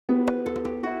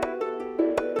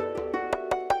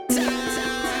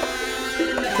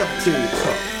Cafeteria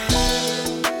Talk.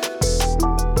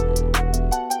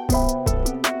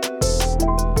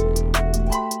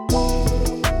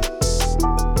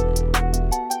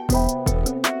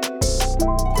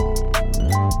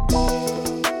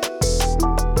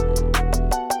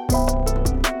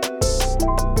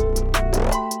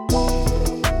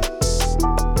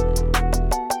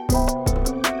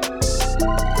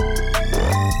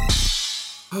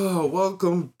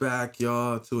 Welcome back,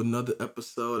 y'all, to another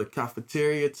episode of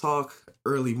Cafeteria Talk,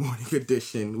 early morning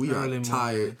edition. We are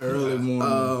tired. Early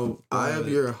morning. I am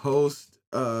your host,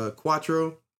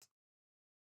 Quattro.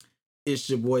 It's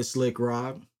your boy Slick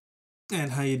Rob.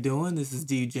 And how you doing? This is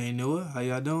DJ Nua. How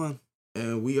y'all doing?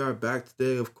 And we are back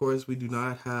today. Of course, we do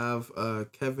not have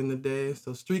Kevin today,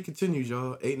 so streak continues,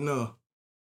 y'all. 8-0.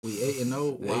 We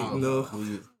 8-0. Wow.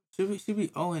 8-0. Should be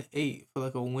 0-8 for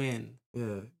like a win.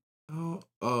 Yeah.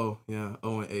 Oh, yeah.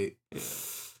 0-8. Yeah.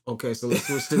 Okay, so let's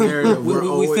switch the narrative.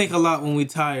 we think a lot when we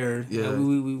tired. Yeah.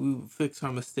 We fix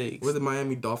our mistakes. We're the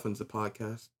Miami Dolphins, the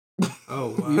podcast.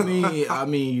 Oh, wow. You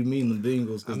mean the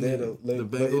Bengals? Because the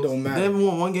Bengals. It don't matter. They haven't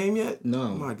won one game yet? No.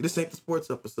 Oh my God, this ain't the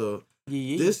sports episode.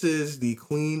 Yeah. This is the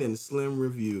Queen and Slim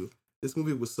review. This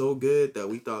movie was so good that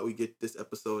we thought we'd get this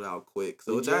episode out quick.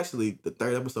 So it's actually the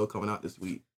third episode coming out this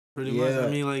week. Pretty much. I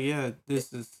mean,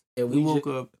 this is... We woke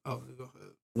up... Oh, go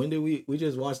ahead. When did we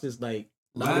just watched this, like...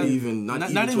 Not even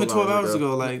 12 hours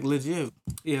ago, like, legit.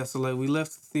 Yeah, so, like, we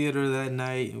left the theater that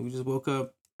night, and we just woke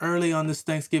up early on this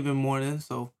Thanksgiving morning,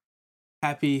 so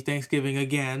happy Thanksgiving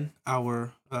again.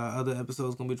 Our other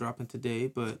episode's gonna be dropping today,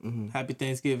 but happy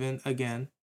Thanksgiving again.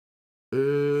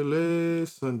 Early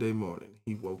Sunday morning,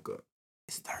 he woke up.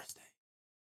 It's Thursday.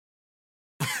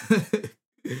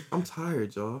 I'm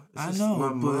tired, y'all. I know,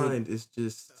 my mind is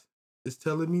just... It's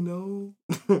telling me no.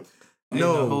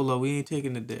 No, hold on. We ain't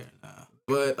taking it there. Nah.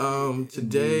 But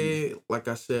today, like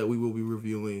I said, we will be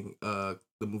reviewing the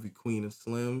movie Queen and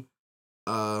Slim.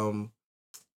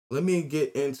 Let me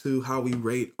get into how we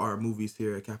rate our movies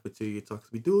here at Cafeteria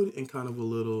Talks. We do it in kind of a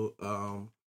little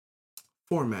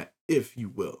format, if you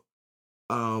will.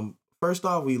 First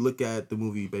off, we look at the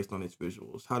movie based on its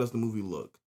visuals. How does the movie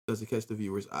look? Does it catch the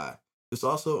viewer's eye? This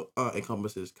also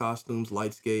encompasses costumes,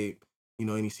 lightscape,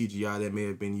 any CGI that may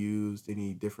have been used,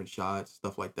 any different shots,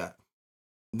 stuff like that.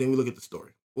 And then we look at the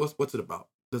story. What's it about?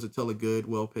 Does it tell a good,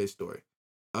 well-paced story?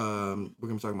 We're going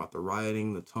to be talking about the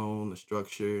writing, the tone, the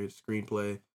structure,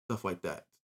 screenplay, stuff like that.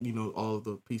 All of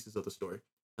the pieces of the story.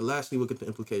 And lastly, look at the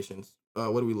implications.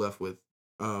 What are we left with?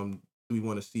 Do we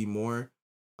want to see more?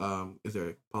 Is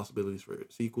there possibilities for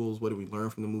sequels? What do we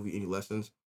learn from the movie? Any lessons?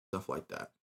 Stuff like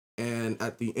that. And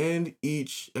at the end,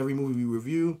 every movie we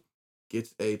review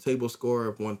gets a table score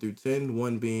of 1 through 10,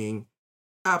 1 being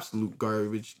absolute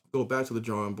garbage. Go back to the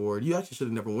drawing board. You actually should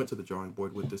have never went to the drawing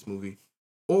board with this movie.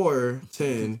 Or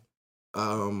 10,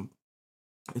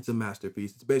 it's a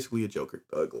masterpiece. It's basically a Joker.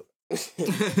 Ugly.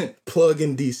 Plug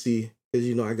in DC,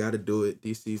 because I got to do it.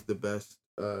 DC's the best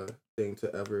thing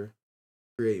to ever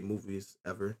create movies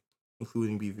ever,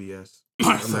 including BVS.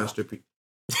 A masterpiece.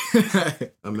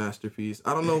 A masterpiece.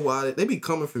 I don't know why they be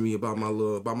coming for me about my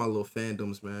little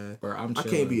fandoms, man. Bro, I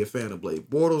can't be a fan of Blade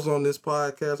Bortles on this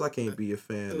podcast. I can't be a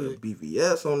fan of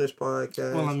BVS on this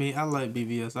podcast. Well, I mean, I like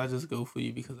BVS. I just go for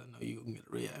you because I know you gonna get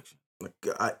a reaction.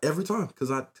 Every time, because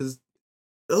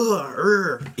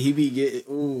he be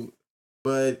getting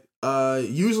But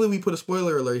usually we put a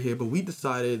spoiler alert here, but we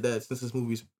decided that since this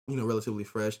movie's relatively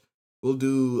fresh, we'll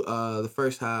do the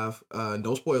first half,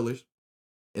 no spoilers.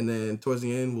 And then towards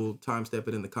the end, we'll timestamp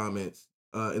it in the comments,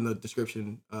 in the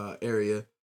description area,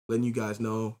 letting you guys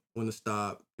know when to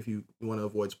stop if you want to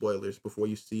avoid spoilers before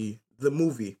you see the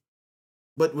movie.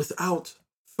 But without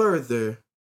further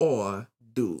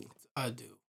ado.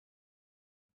 Ado.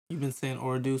 You've been saying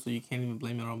do, so you can't even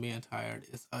blame it on being tired.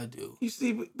 It's ado. You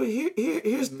see, but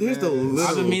here's the little.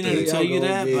 I've been meaning to tell you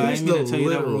that, but I didn't mean to tell you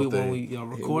that when we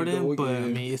recorded. But I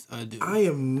mean, it's ado. I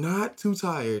am not too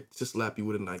tired to slap you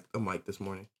with a mic this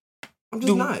morning. I'm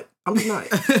just not. I'm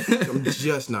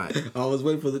just not. I was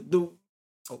waiting for the do.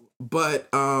 But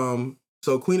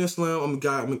so Queen and Slim, I'm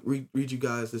gonna read you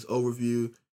guys this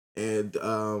overview and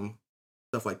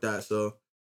stuff like that. So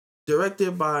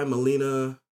directed by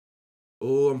Melina.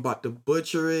 Oh, I'm about to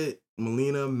butcher it.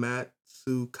 Melina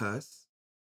Matsoukas.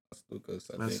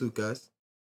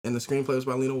 And the screenplay was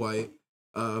by Lena White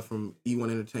from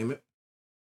E1 Entertainment.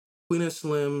 Queen and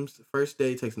Slim's first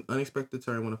day takes an unexpected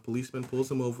turn when a policeman pulls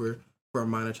him over for a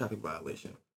minor traffic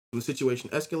violation. When the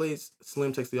situation escalates,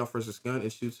 Slim takes the officer's gun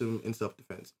and shoots him in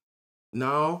self-defense.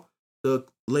 Now, the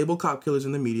labeled cop killers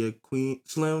in the media,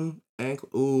 Slim And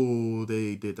ooh,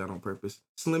 they did that on purpose.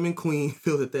 Slim and Queen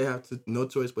feel that they have no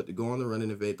choice but to go on the run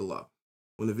and evade the law.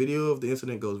 When the video of the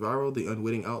incident goes viral, the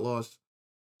unwitting outlaws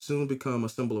soon become a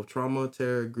symbol of trauma,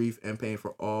 terror, grief, and pain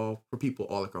for people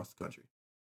all across the country.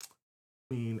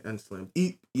 Queen and Slim.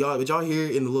 Y'all, did y'all hear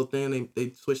in the little thing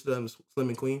they switched them Slim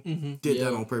and Queen? Mm-hmm. Did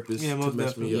that on purpose to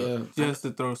mess me up. Just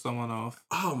to throw someone off.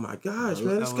 Oh my gosh,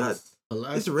 man.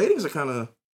 Its ratings are kind of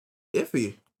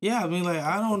iffy. Yeah, I mean, like,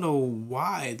 I don't know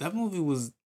why. That movie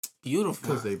was beautiful.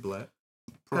 Because they black.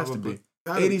 Probably.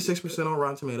 Has to be. 86% on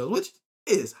Rotten Tomatoes, which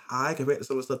is high compared to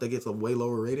some of the stuff that gets a way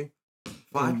lower rating.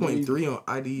 5.3 on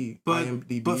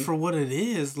IMDb. But for what it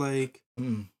is, like... I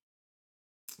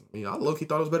mean, I low-key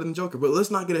thought it was better than Joker, but let's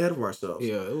not get ahead of ourselves.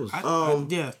 Yeah, it was.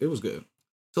 It was good.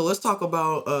 So let's talk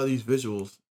about these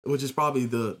visuals, which is probably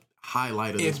the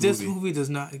highlight of this movie. If this movie does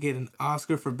not get an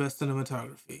Oscar for Best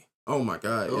Cinematography... Oh my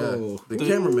God! Yeah, the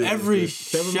cameraman. Every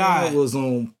shot was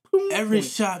on. Every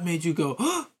shot made you go,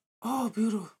 "Oh,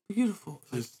 beautiful!"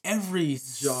 Like every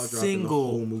single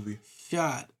whole movie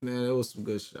shot. Man, it was some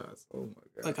good shots. Oh my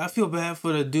God! Like I feel bad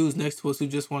for the dudes next to us who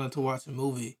just wanted to watch a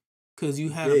movie because you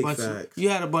had a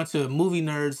bunch of movie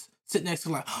nerds sit next to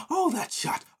like, "Oh, that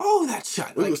shot! Oh, that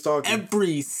shot!" We like was talking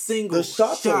every single the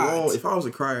shots alone. If I was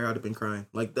a crier, I'd have been crying.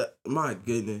 Like that. My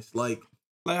goodness! Like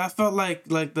I felt like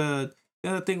the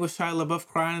other thing was Shia LaBeouf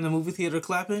crying in the movie theater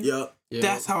clapping. Yep.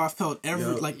 That's how I felt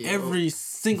every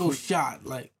single shot.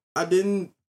 Like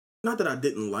not that I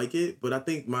didn't like it, but I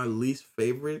think my least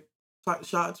favorite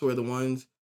shots were the ones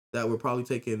that were probably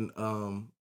taken on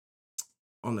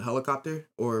the helicopter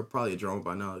or probably a drone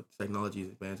by now. Technology is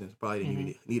advancing. So probably didn't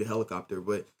even need a helicopter,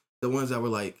 but the ones that were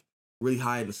like really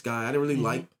high in the sky, I didn't really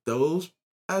like those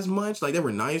as much. Like they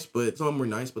were nice, but some of them were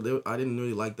nice, but I didn't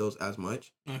really like those as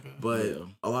much. But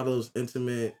a lot of those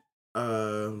intimate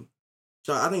shots,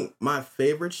 I think my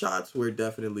favorite shots were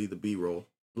definitely the B-roll.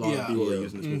 A lot of B-roll they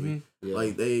use in this movie. Yeah.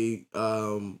 Like they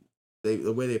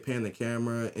the way they pan the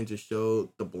camera and just showed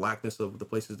the blackness of the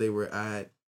places they were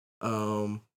at.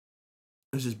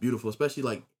 It's just beautiful, especially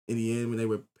like in the end when they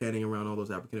were panning around all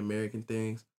those African American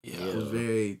things. Yeah, it was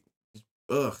very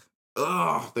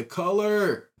the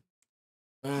color.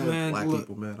 Man, black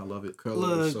people, man, I love it.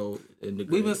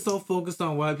 We've been so focused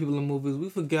on white people in movies, we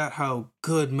forgot how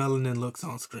good melanin looks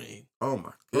on screen. Oh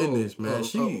my goodness, man!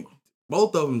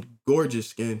 Both of them gorgeous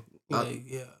skin.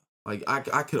 Like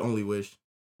I could only wish.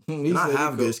 And I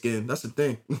have good skin. That's the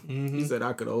thing. He said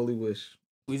I could only wish.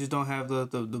 We just don't have the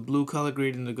blue color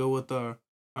grading to go with our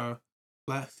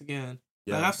black skin.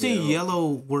 Yeah, like I've seen yellow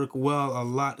work well a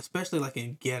lot, especially like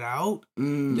in Get Out.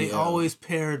 They always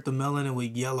paired the melanin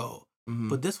with yellow.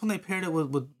 But this one they paired it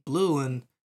with blue, and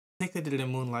I think they did it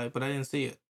in Moonlight, but I didn't see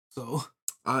it. So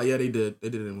yeah, they did. They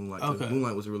did it in Moonlight. Okay.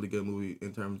 Moonlight was a really good movie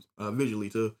in terms visually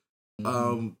too.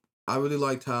 I really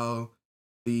liked how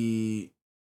they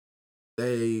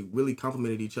really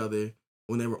complemented each other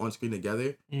when they were on screen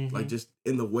together. Like just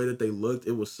in the way that they looked,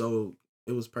 it was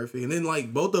perfect. And then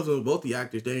like both the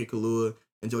actors, Daniel Kaluuya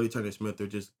and Jodie Turner-Smith, are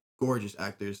just gorgeous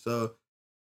actors. So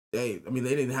they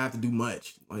didn't have to do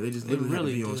much. Like they just literally had to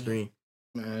be on screen.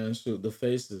 Man, shoot, their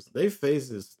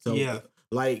faces. So,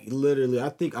 like literally, I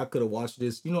think I could have watched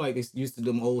this. You know, like they used to do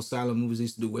them old silent movies they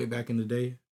used to do way back in the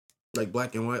day, like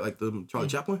black and white, like the Charlie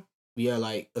Chaplin. Yeah,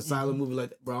 like a silent movie like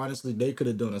that. Bro, honestly, they could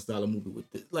have done a silent movie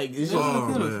with this. Like it's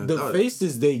just the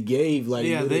faces they gave. Like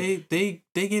they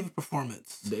gave a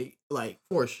performance. They like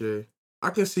for sure.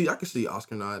 I can see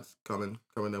Oscar nods coming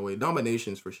that way.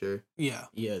 Nominations for sure. Yeah.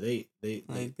 They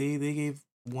gave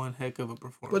one heck of a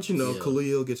performance. But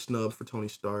Khalil gets snubbed for Tony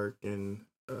Stark, and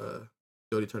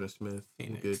Jodie Turner-Smith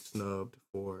gets snubbed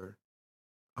for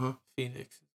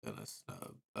Phoenix is gonna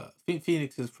snub.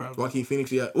 Phoenix is probably Joaquin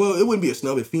Phoenix. Yeah. Well, it wouldn't be a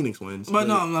snub if Phoenix wins. But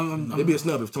no, it'd be a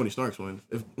snub if Tony Stark wins.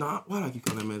 If not, why do I keep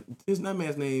calling that man? That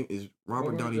man's name is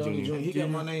Robert Downey Jr. He got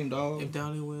my name, dog. If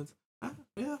Downey wins.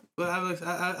 But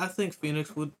I think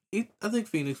Phoenix would. I think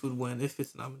Phoenix would win if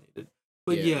it's nominated.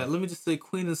 But let me just say,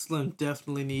 Queen and Slim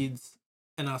definitely needs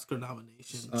an Oscar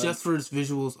nomination just for its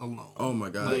visuals alone. Oh my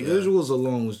God! Like visuals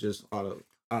alone was just out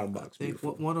of box. I think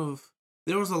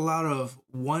there was a lot of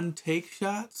one take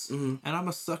shots, and I'm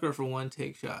a sucker for one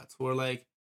take shots where like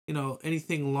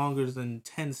anything longer than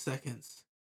 10 seconds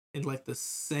in like the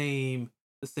same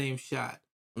shot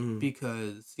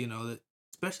because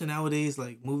especially nowadays,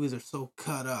 like movies are so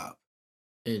cut up.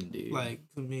 Indeed. Like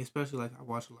for me, especially like I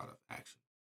watch a lot of action.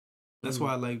 That's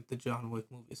why I like the John Wick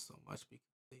movies so much, because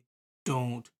they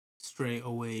don't stray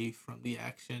away from the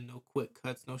action. No quick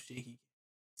cuts, no shaky.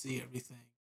 See everything.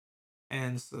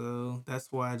 And so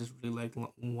that's why I just really like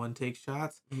one take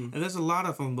shots. Mhm. And there's a lot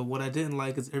of them, but what I didn't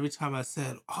like is every time I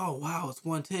said, "Oh wow, it's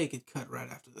one take," it cut right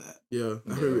after that. Yeah,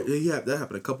 I remember that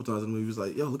happened a couple times in the movie. He was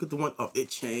like, "Yo, look at the one. Oh, it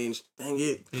changed. Dang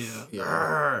it."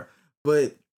 Yeah.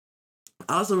 But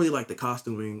I also really like the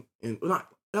costuming and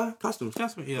costumes.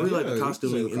 Yeah. I really like the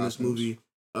costuming in this movie.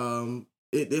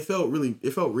 It felt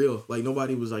real. Like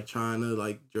nobody was like trying to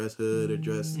like dress hood or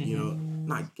dress,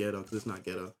 not ghetto because it's not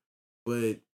ghetto,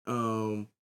 but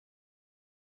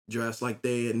dress like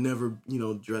they had never,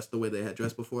 dressed the way they had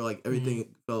dressed before. Like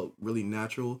everything felt really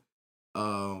natural.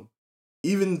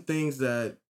 Even things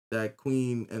that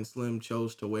Queen and Slim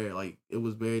chose to wear, like it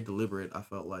was very deliberate. I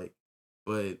felt like,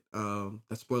 but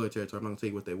that's spoiler territory. I'm not gonna tell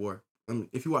you what they wore. I mean,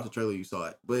 if you watch the trailer, you saw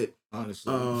it. But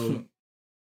honestly,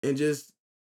 and just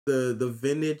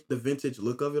the vintage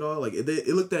look of it all, like it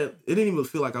didn't even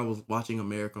feel like I was watching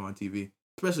America on TV.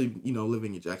 Especially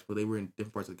living in Jacksonville, they were in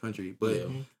different parts of the country, but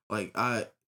like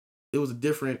it was a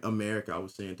different America I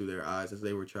was seeing through their eyes as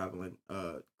they were traveling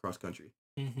cross country.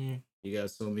 Mm-hmm. You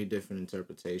got so many different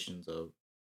interpretations of.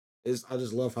 I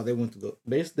just love how they went through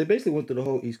they basically went through the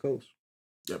whole East Coast.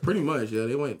 Yeah, pretty much. Yeah,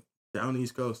 they went down the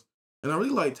East Coast, and I really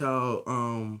liked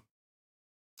how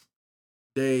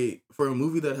they, for a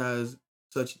movie that has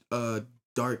such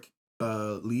dark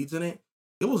leads in it,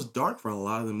 it was dark for a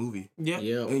lot of the movie. Yeah,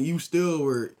 and you still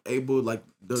were able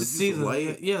to see the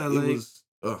light. Yeah, the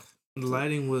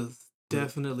lighting was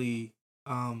definitely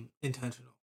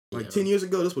intentional. Like 10 years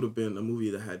ago, this would have been a movie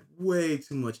that had way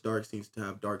too much dark scenes to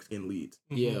have dark skinned leads.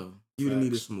 Yeah, you would have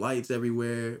needed some lights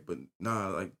everywhere, but nah.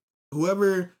 Like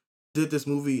whoever did this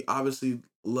movie obviously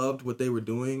loved what they were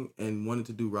doing and wanted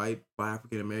to do right by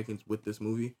African Americans with this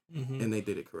movie, and they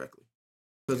did it correctly.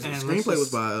 Because the screenplay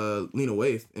was by Lena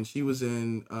Waithe, and she was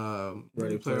in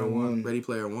Ready Player One. Ready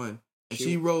Player One, and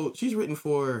she's written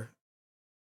for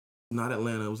not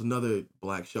Atlanta. It was another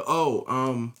black show. Oh,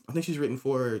 I think she's written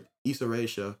for Issa Rae's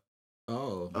show.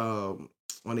 Oh,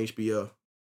 on HBO.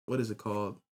 What is it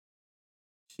called?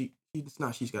 It's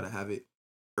not She's Gotta Have It.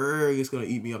 It's gonna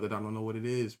eat me up that I don't know what it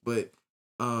is, but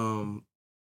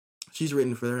she's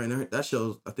written for her, and that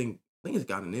show I think it's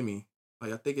got an Emmy.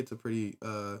 Like I think it's a pretty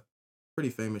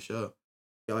famous show.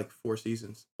 Got like 4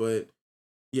 seasons, but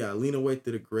yeah, Lena Waithe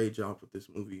did a great job with this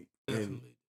movie.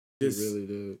 Definitely. And she really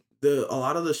did. A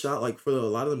lot of the shot, like for a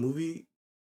lot of the movie,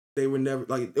 they were never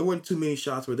like there weren't too many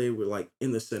shots where they were like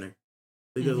in the center.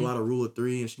 They did a lot of rule of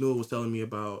 3, and Shnuel was telling me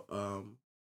about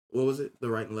what was it? The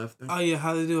right and left thing? Oh yeah,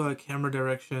 how they do a camera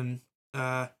direction.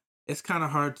 It's kind of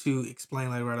hard to explain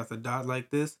like right off the dot like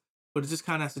this, but it just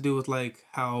kind of has to do with like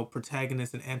how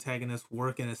protagonists and antagonists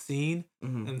work in a scene,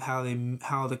 and how they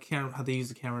use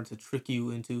the camera to trick you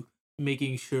into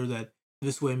making sure that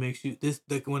this way makes you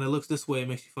when it looks this way it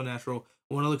makes you feel natural.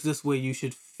 When it looks this way, you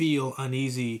should feel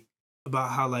uneasy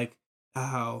about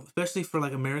how especially for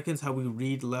like Americans, how we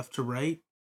read left to right.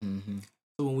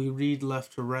 So when we read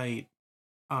left to right,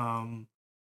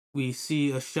 we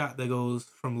see a shot that goes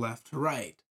from left to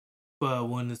right. But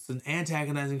when it's an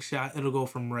antagonizing shot, it'll go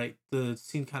from right. The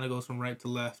scene kind of goes from right to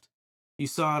left. You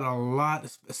saw it a lot,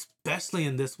 especially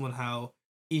in this one, how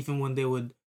even when they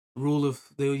would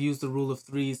use the rule of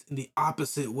 3s in the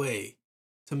opposite way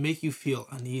to make you feel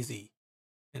uneasy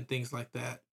and things like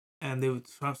that. And there were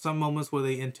some moments where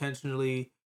they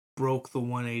intentionally broke the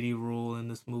 180 rule in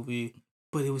this movie,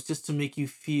 but it was just to make you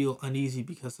feel uneasy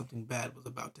because something bad was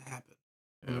about to happen.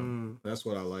 Yeah, that's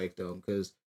what I liked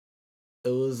because it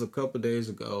was a couple days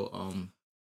ago.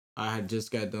 I had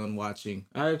just got done watching.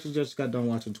 I actually just got done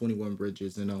watching 21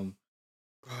 Bridges, and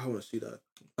I want to see that.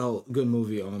 Oh, good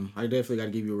movie. I definitely got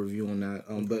to give you a review on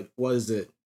that. But what is it?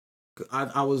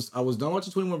 I was done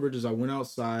watching 21 Bridges. I went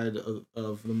outside of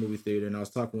the movie theater, and I was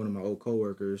talking to one of my old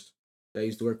coworkers that I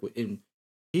used to work with, and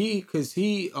he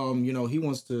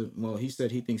wants to. Well, he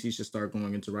said he thinks he should start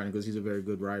going into writing because he's a very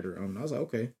good writer. I was like,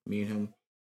 okay, me and him,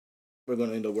 we're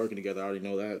gonna end up working together. I already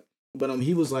know that. But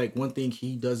he was like, one thing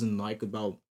he doesn't like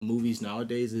about movies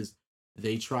nowadays is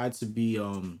they try to be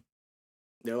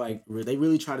they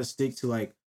really try to stick to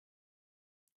like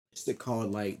what's it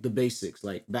called, like the basics,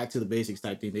 like back to the basics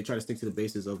type thing. They try to stick to the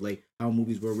basics of like how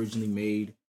movies were originally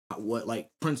made, what like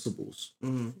principles.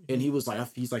 And he was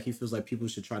like, he feels like people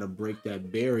should try to break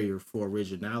that barrier for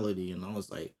originality. And I was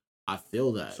like, I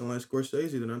feel that. So like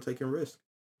Scorsese, they're not taking risk.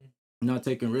 Not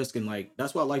taking risk, and like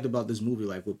that's what I liked about this movie,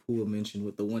 like what Pua mentioned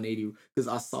with the 180. Because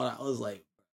I saw that, I was like,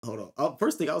 hold on.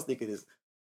 First thing I was thinking is,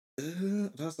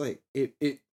 I was like, it.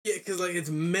 Yeah, because like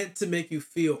it's meant to make you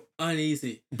feel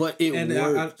uneasy, but it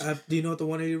worked. Do you know what the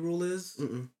 180 rule is?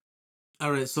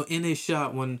 All right, so in a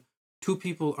shot when two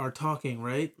people are talking,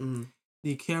 right,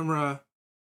 the camera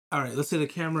all right, let's say the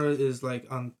camera is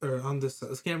like on this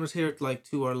camera's here like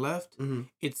to our left. Mm-hmm.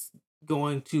 It's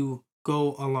going to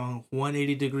go along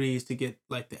 180 degrees to get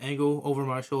like the angle over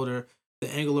my shoulder, the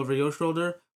angle over your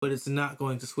shoulder, but it's not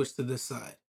going to switch to this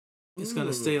side. It's going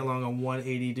to stay along a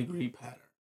 180 degree pattern.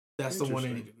 That's the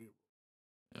 180 degree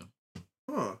rule. Yeah.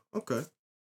 Huh. Okay.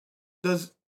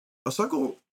 Does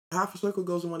half a circle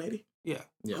goes in 180? Yeah.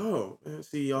 Oh, man.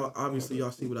 See, y'all. Obviously,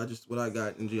 y'all see what I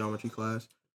got in geometry class.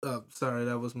 Sorry,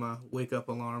 that was my wake up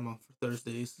alarm on for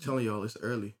Thursdays. I'm telling y'all, it's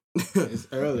early. It's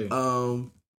early.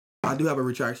 I do have a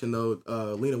retraction though.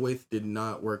 Lena Waithe did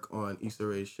not work on Issa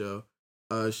Rae's show.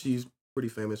 She's pretty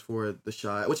famous for The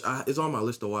Chi, which is on my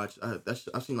list to watch.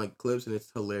 I've seen like clips and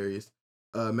it's hilarious.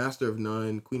 Master of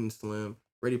None, Queen and Slim,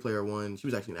 Ready Player One. She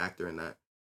was actually an actor in that.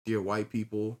 Dear White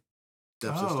People,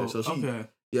 Stepsister. So she, okay.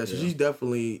 Yeah, so she's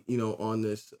definitely on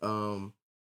this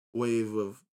wave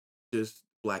of just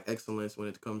Black excellence when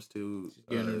it comes to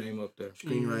getting her name up there,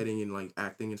 screenwriting and like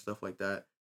acting and stuff like that.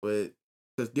 But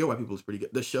because Dear White People is pretty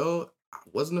good. The show, I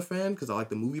wasn't a fan because I like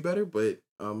the movie better, but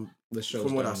the show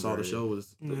from what I saw, the show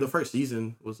was the first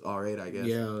season was alright, I guess.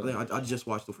 Yeah, I think I just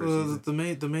watched the first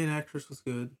season. The main actress was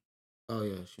good. Oh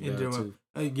yeah, she bad too.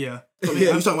 Yeah. I mean, you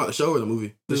talking about the show or the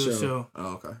movie? The show.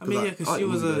 Oh, okay. I mean, yeah, because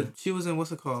she was in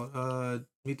what's it called?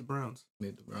 Meet the Browns.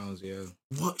 Meet the Browns, yeah.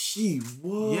 What she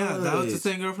was? Yeah, that was the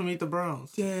same girl from Meet the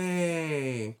Browns.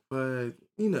 Dang, but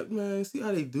man, see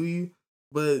how they do you.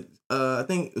 But I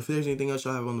think if there's anything else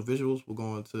y'all have on the visuals, we'll go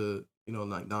on to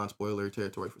like non-spoiler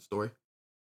territory for story.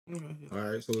 Okay, yeah.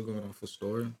 All right, so we're going on for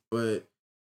story. But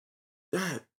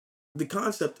the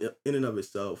concept in and of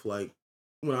itself, like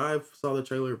when I saw the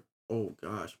trailer, oh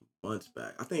gosh, months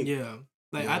back, I think. Yeah.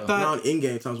 Like I thought around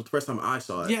in-game times was the first time I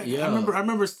saw it. Yeah. I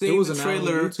remember seeing the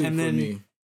trailer and then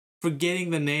forgetting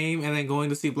the name and then going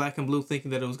to see Black and Blue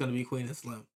thinking that it was going to be Queen and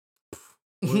Slim.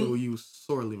 Well, you was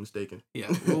sorely mistaken.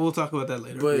 Yeah, we'll talk about that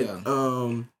later. But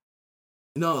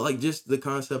no, like just the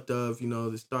concept of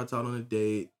it starts out on a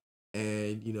date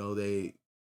and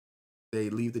they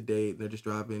leave the date and they're just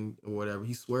driving or whatever.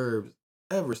 He swerves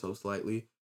ever so slightly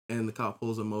and the cop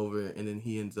pulls him over and then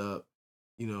he ends up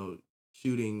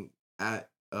shooting at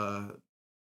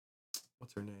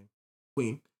what's her name,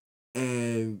 Queen,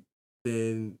 and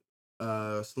then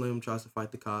Slim tries to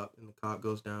fight the cop and the cop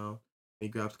goes down. He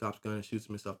grabs the cop's gun and shoots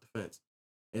him in self-defense.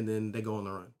 And then they go on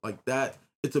the run. Like that,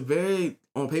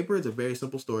 on paper, it's a very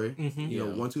simple story.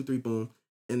 Mm-hmm. 1, 2, 3, boom.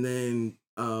 And then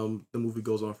the movie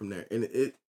goes on from there.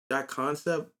 And that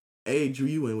concept, drew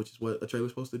you in, which is what a trailer's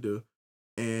supposed to do.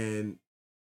 And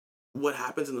what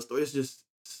happens in the story is just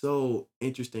so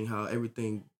interesting how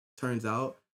everything turns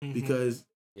out. Mm-hmm. Because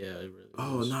it really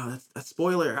oh, no, that's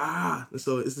spoiler.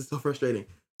 So this is so frustrating.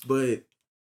 But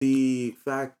the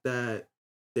fact that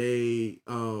they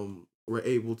were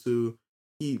able to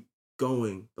keep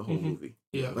going the whole movie.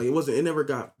 Yeah. Like it never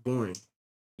got boring.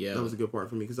 Yeah. That was a good part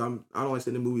for me because I don't like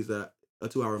sitting in movies that a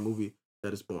 2-hour movie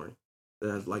that is boring.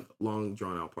 That has like long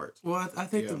drawn out parts. Well, I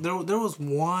think there was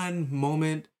one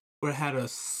moment where it had a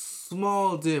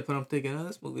small dip and I'm thinking,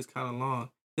 this movie's kind of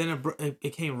long. Then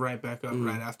it came right back up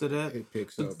right after that. It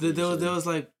picks up. There was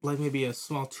like maybe a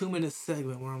small 2-minute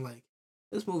segment where I'm like,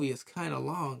 this movie is kind of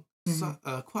long. So,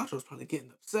 Quattro's probably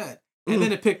getting upset. And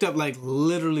then it picked up like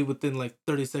literally within like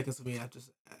 30 seconds of me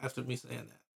after me saying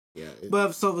that. Yeah.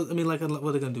 But so I mean, like, what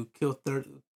are they gonna do? Kill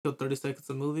 30 seconds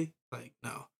of movie? Like,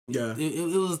 no. Yeah.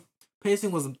 It was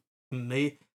pacing was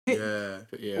made. Yeah.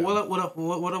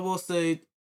 What I will say,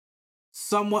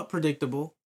 somewhat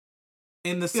predictable,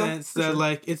 in the sense that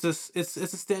like it's a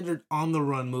standard on the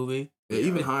run movie. Yeah.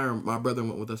 Even Hiram, my brother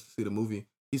went with us to see the movie.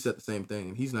 He said the same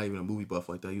thing. He's not even a movie buff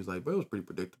like that. He was like, but it was pretty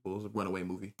predictable. It was a runaway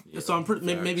movie. Yeah, so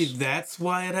maybe that's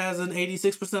why it has an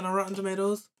 86% on Rotten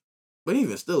Tomatoes. But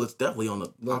even still, it's definitely on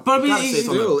the. But I mean, it's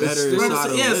on the better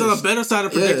side. Yeah, it's on the better side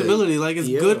of predictability. Like it's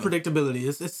good predictability.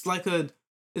 It's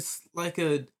like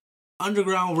a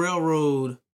underground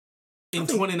railroad in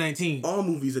 2019. All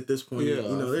movies at this point,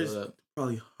 there's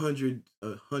probably hundreds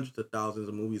of thousands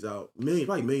of movies out,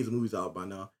 probably millions of movies out by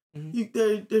now.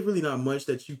 Mm-hmm. There's really not much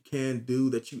that you can do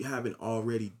that you haven't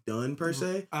already done per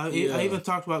se. I even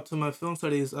talked about to my film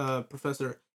studies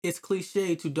professor. It's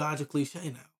cliche to dodge a cliche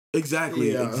now.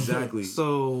 Exactly.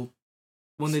 So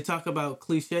when they talk about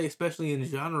cliche, especially in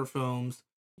genre films,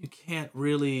 you can't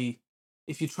really.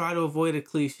 If you try to avoid a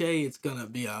cliche, it's gonna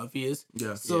be obvious.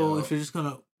 Yeah. So if you're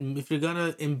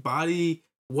gonna embody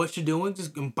what you're doing,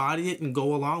 just embody it and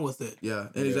go along with it. Yeah,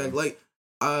 and exactly like.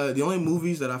 The only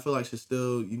movies that I feel like should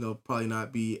still, probably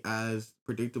not be as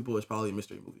predictable is probably a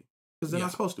mystery movie. Because they're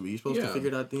not supposed to be. You're supposed to figure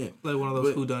it out at the end. Like one of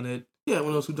those whodunit. Yeah, one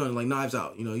of those who done like Knives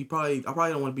Out. You know, I probably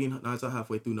don't want to be in Knives Out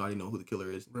halfway through, not even know who the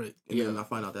killer is. Right. And then I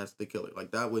find out that's the killer.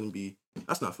 Like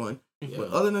that's not fun. Yeah.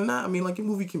 But other than that, I mean, like your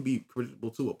movie can be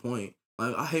predictable to a point.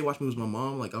 Like I hate watching movies with my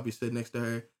mom. Like I'll be sitting next to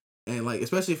her, and like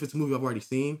especially if it's a movie I've already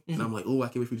seen, and I'm like, oh, I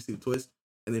can't wait for you to see the twist.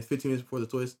 And then 15 minutes before the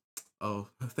twist, oh,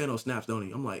 Thanos snaps, don't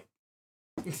he? I'm like,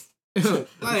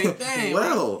 like, dang.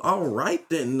 Well, all right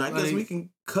then. I guess we can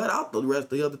cut out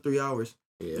the other 3 hours.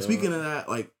 Yeah. Speaking of that,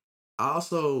 like I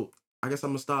guess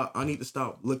I need to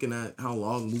stop looking at how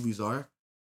long movies are.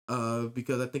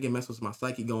 Because I think it messes with my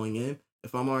psyche going in.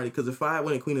 If I went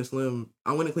in Clean and Slim,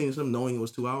 I went in Clean and Slim knowing it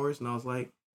was 2 hours, and I was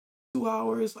like, 2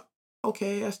 hours,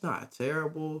 okay, that's not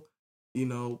terrible, you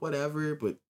know, whatever.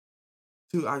 But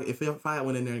if I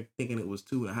went in there thinking it was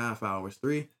 2.5 hours,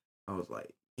 3, I was like,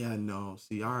 yeah, no.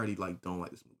 See, I already like don't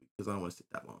like this movie because I don't want to sit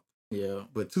that long. Yeah.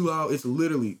 But 2 hours, it's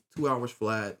literally 2 hours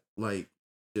flat, like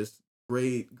just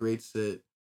great sit.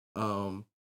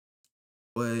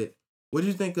 But what do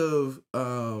you think of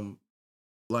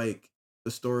like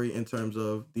the story in terms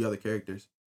of the other characters?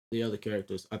 The other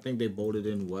characters, I think they bolted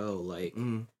in well. Like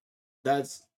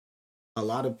that's a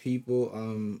lot of people.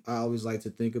 I always like to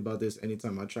think about this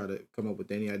anytime I try to come up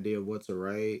with any idea of what to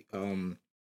write.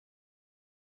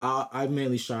 I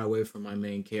mainly shy away from my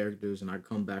main characters, and I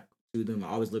come back to them. I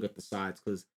always look at the sides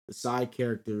because the side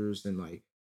characters and like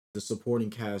the supporting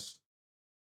cast,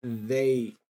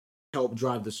 they help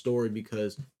drive the story,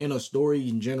 because in a story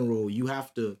in general, you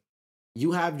have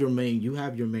your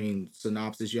main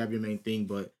synopsis, you have your main thing,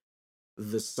 but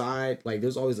the side, like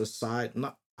there's always a side,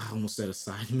 I almost said a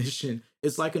side mission.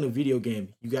 It's like in a video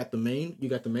game. You got the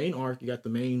main arc, you got the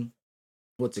main,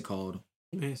 what's it called?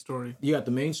 Main story. You got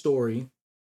the main story.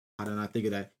 How did I think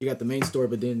of that? You got the main story,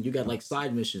 but then you got like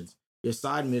side missions. Your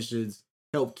side missions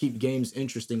help keep games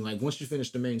interesting. Like once you finish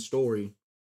the main story,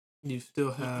 you still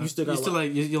got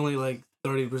you're only like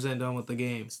 30% done with the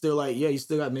game. Still like, yeah, you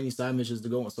still got many side missions to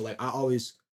go on. So like I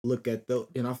always look at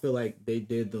and I feel like they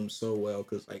did them so well,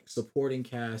 because like supporting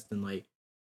cast and like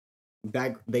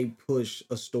that, they push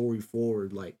a story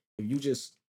forward. Like if you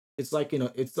just, it's like in a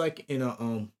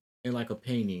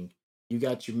painting. You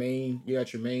got your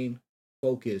main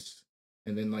focus,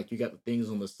 and then like you got the things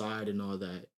on the side and all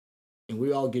that. And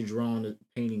we all get drawn to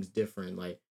paintings different.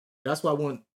 Like that's why I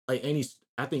want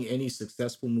I think any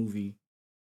successful movie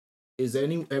is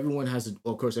everyone has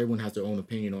their own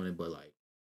opinion on it, but like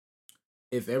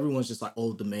if everyone's just like,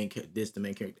 oh, the main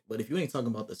character, but if you ain't talking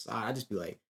about the side, I just be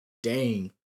like,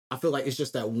 dang, I feel like it's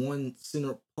just that one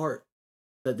center part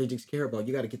that they just care about.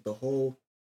 You got to get the whole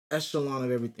echelon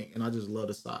of everything, and I just love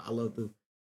the side. I love the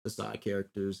side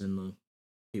characters and the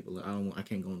people. I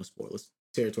can't go into spoilers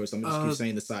territory, so I'm just keep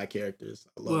saying the side characters.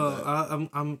 I love that.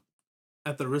 I'm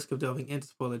at the risk of delving into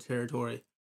spoiler territory.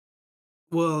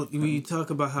 Well, we talk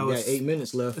about how it's 8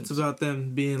 minutes left. It's about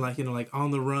them being like, you know, like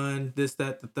on the run, this,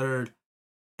 that, the third.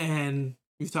 And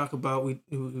we talk about, we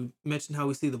mentioned how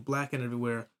we see the black and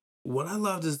everywhere. What I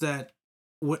loved is that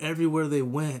everywhere they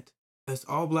went, it's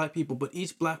all black people, but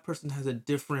each black person has a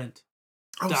different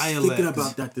dialect. I was thinking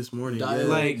about that this morning. Dialect,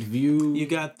 like view, you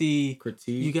got the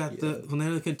critique. You got when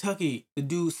they're in Kentucky, the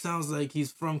dude sounds like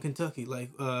he's from Kentucky.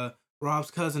 Like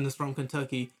Rob's cousin is from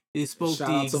Kentucky. They spoke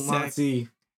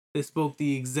They spoke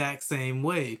the exact same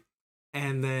way.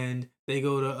 And then they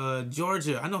go to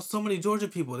Georgia. I know so many Georgia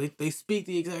people. They speak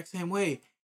the exact same way.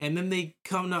 And then they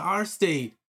come to our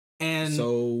state, and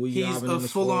so he's a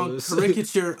full on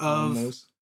caricature of.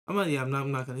 I'm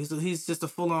not gonna. He's just a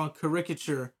full on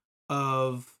caricature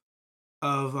of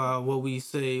what we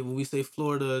say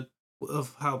Florida,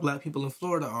 of how black people in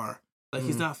Florida are. Like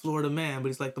he's not Florida man, but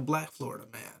he's like the black Florida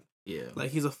man. Yeah.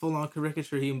 Like he's a full on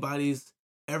caricature. He embodies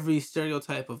every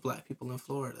stereotype of black people in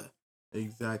Florida.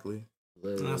 Exactly.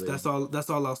 That's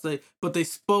all I'll say. But they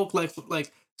spoke like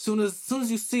soon as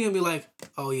you see him, be like,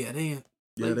 oh yeah, they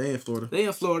in Florida. They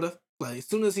in Florida. Like as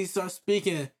soon as he starts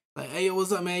speaking, like, hey yo,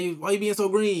 what's up, man? Why you being so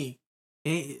green?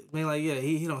 He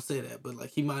don't say that, but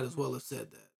like he might as well have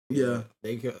said that. Yeah,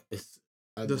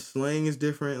 the slang is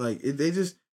different. Like they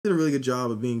just did a really good job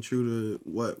of being true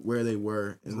to where they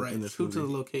were in this true movie. To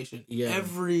the location. Yeah,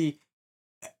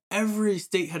 every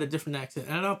state had a different accent.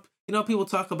 And I know people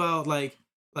talk about like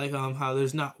how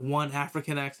there's not one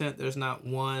African accent, there's not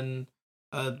one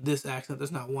this accent,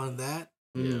 there's not one that.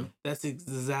 Yeah, that's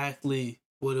exactly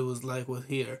what it was like with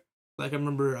here. Like I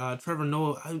remember Trevor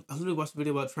Noah. I literally watched a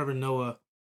video about Trevor Noah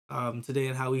today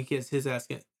and how he gets his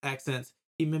accents.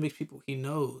 He mimics people he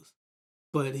knows,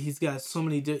 but he's got so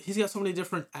many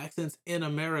different accents in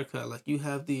America. Like you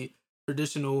have the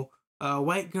traditional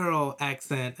white girl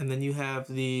accent, and then you have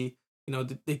the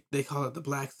they call it the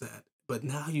black accent. but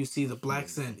now you see the black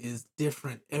scent is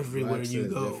different everywhere Black you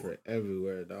scent go. different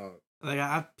everywhere, dog. Like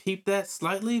I peeped that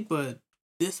slightly, but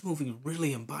this movie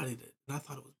really embodied it, and I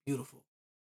thought it was beautiful.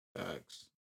 Facts.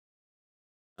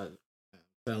 I'm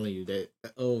telling you that.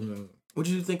 Oh no. What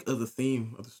did you think of the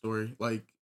theme of the story? Like,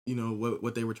 you know,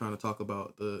 what they were trying to talk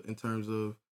about in terms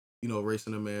of, you know, race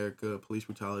in America, police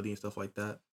brutality and stuff like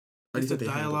that. How do you The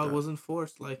think they handled dialogue that? wasn't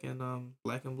forced like in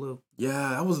Black and Blue.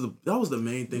 Yeah, that was the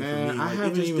main thing Man, for me. I Like, it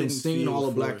haven't just even didn't seen feel all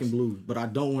of Black forced. and Blue, but I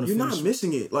don't want to. You're not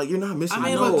missing it. Like, you're not missing. I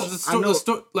mean, it. know, like the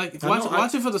story, like I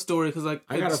watch know, it for the story because like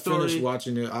I the gotta story, finish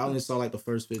watching it. I only saw like the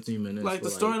first 15 minutes. like the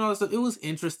story and all that stuff. It was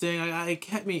interesting. It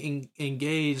kept me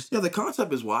engaged. Yeah, the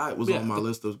concept is why it was on my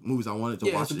list of movies I wanted to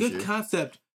Yeah, watch it's a this good year.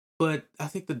 concept, but I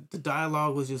think the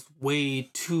dialogue was just way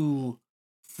too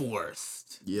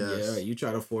forced. Yes. Yeah, you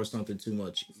try to force something too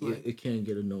much, like- it can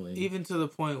get annoying. Even to the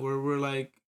point where we're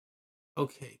like,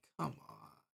 okay, come on.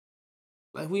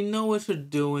 Like, we know what you're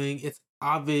doing. It's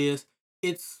obvious.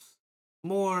 It's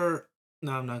more...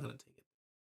 No, I'm not going to take it.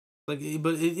 Like,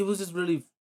 but it was just really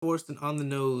forced and on the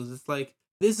nose. It's like,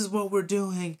 this is what we're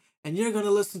doing, and you're going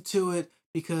to listen to it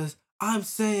because I'm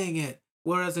saying it.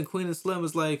 Whereas in Queen and Slim,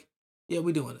 it's like, yeah,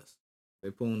 we doing this. They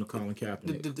pulling the Colin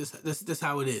Kaepernick. This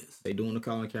how it is. They doing the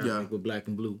Colin Kaepernick with Black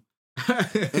and Blue.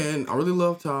 And I really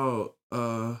loved how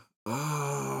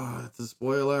it's a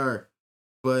spoiler,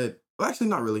 but actually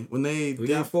not really. When they We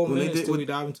got 4 minutes did till we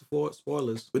dive into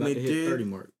spoilers. when About they to hit did 30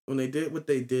 mark. when they did what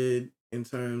they did in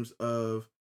terms of,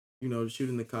 you know,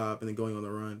 shooting the cop and then going on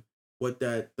the run,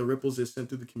 the ripples it sent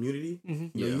through the community.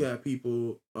 Mm-hmm. You know, you had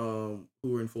people who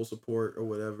were in full support or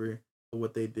whatever of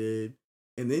what they did,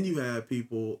 and then you had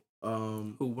people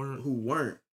Who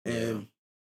weren't, and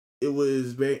it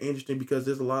was very interesting because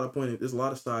there's a lot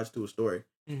of sides to a story.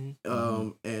 Mm-hmm.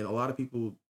 And a lot of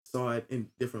people saw it in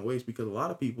different ways because a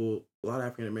lot of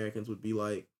African Americans would be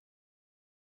like,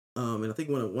 and I think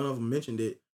one of them mentioned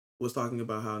it, was talking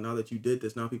about how now that you did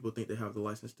this, now people think they have the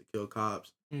license to kill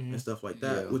cops Mm-hmm. and stuff like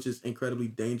that, Yeah. which is incredibly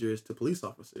dangerous to police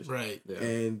officers. Right. Yeah.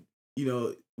 And you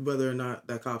know, whether or not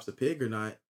that cop's a pig or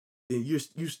not, then they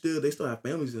still have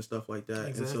families and stuff like that,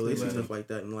 and so Exactly, they see right. stuff like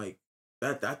that, and like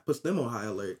that puts them on high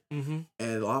alert. Mm-hmm.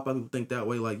 And a lot of people think that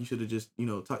way, like you should have just, you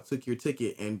know, took your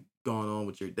ticket and gone on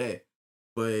with your day.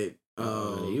 But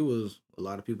He was. A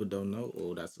lot of people don't know.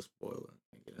 Oh, that's a spoiler.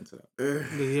 Can't get into that.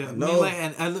 Yeah, no. I mean, like,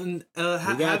 and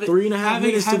We got 3.5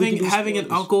 minutes till we can do having an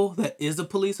spoilers. uncle that is a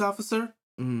police officer,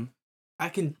 Mhm. I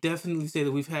can definitely say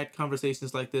that we've had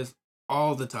conversations like this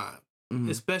all the time, Mhm.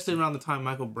 especially around the time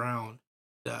Michael Brown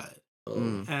died, Oh,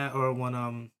 or when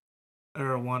oh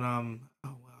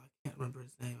wow, I can't remember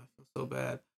his name. I feel so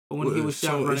bad. But when he was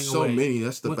shot running it's so away, many.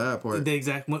 That's the when- bad part. The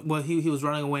exact when he was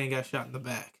running away and got shot in the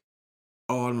back.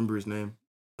 Oh, I remember his name.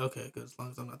 Okay, good. As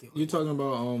long as I'm not the only you talking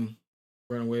about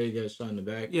running away, got shot in the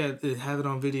back? Yeah, they have it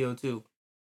on video too.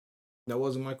 That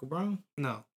wasn't Michael Brown.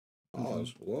 No. Oh,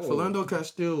 whoa. Philando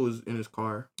Castile was in his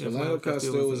car. Yeah, Philando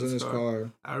Castile was in his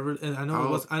car. I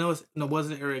know it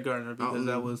wasn't Eric Gardner because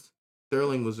that was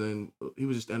Sterling was he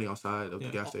was just standing outside of Yeah.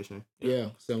 the gas station. Yeah,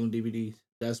 selling DVDs.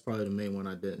 That's probably the main one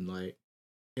I didn't like.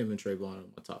 Him and Trayvon are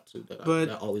my top two. That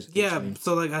always gets yeah. me.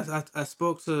 So like I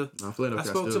spoke to Philando I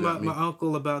spoke Castile to got me. my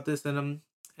uncle about this, and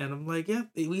I'm like, yeah,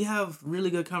 we have really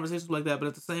good conversations like that, but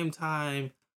at the same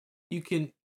time, you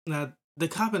can now the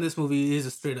cop in this movie is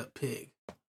a straight up pig.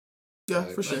 Yeah,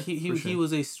 for sure. Like, he for sure.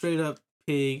 was a straight up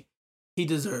pig. He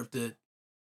deserved it.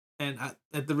 And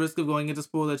at the risk of going into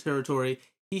spoiler territory,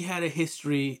 he had a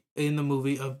history in the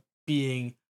movie of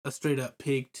being a straight up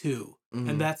pig too. Mhm.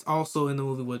 And that's also in the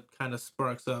movie what kind of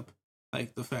sparks up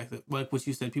like the fact that, like what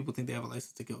you said, people think they have a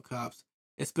license to kill cops.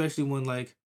 Especially when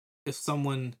like if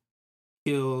someone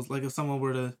kills, like if someone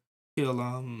were to kill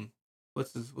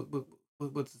what's his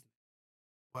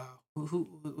wow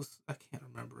who was, I can't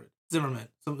remember it, Zimmerman.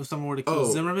 If someone were to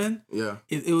kill Zimmerman, Yeah.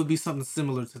 it would be something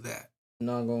similar to that.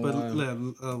 Not gonna But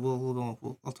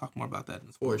lie. I'll talk more about that in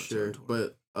For spoiler sure.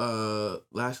 territory. But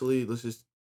lastly, let's just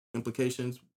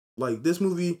implications. Like this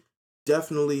movie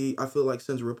definitely I feel like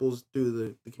sends ripples through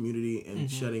the community and Mhm.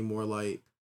 shedding more light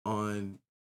on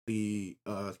the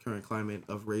current climate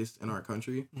of race in our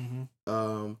country.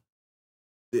 Mm-hmm.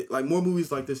 Like more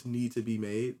movies like this need to be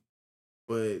made,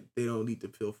 but they don't need to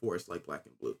feel forced like Black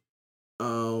and Blue.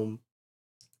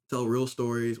 Tell real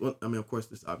stories. Well, I mean, of course,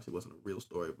 this obviously wasn't a real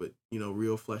story, but you know,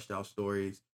 real fleshed out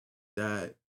stories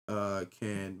that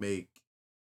can make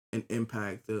an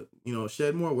impact. You know,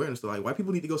 shed more awareness. Like, white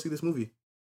people need to go see this movie.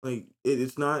 Like,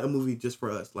 it's not a movie just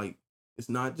for us. Like, it's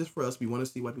not just for us. We want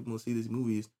to see white people see these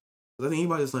movies. Because I think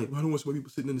anybody's like, I don't want white people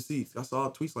sitting in the seats. I saw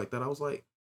tweets like that. I was like,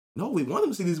 No, we want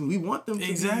them to see these. We want them to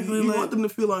Exactly, we like- want them to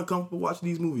feel uncomfortable watching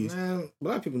these movies. Man,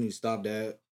 black people need to stop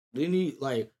that. They need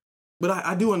like But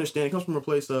I do understand. It comes from a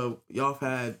place of y'all have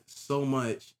had so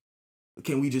much.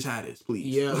 Can we just have this, please?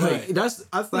 yeah, Right. like that's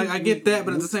I think Like I get that,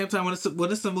 but at the same time, when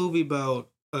it's a movie about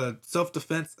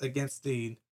self-defense against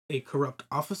a corrupt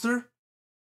officer,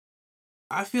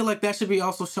 I feel like that should be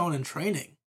also shown in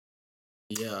training.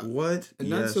 yeah, What? and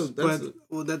Yes.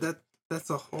 That's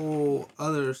a whole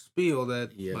other spiel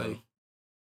that Yeah. like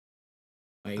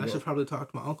I I should probably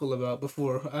talk to my uncle about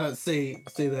before I say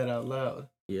that out loud.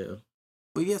 yeah.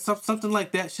 But yeah, something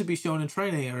like that should be shown in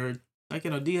training, or like,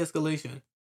 de-escalation.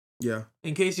 Yeah.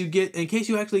 In case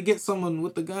you actually get someone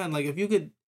with the gun, like if you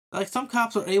could, like some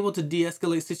cops are able to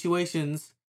de-escalate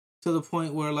situations to the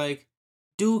point where like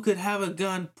dude could have a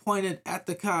gun pointed at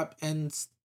the cop and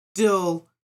still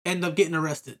end up getting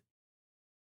arrested.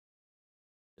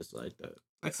 It's like that.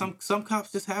 Like some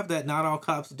cops just have that. Not all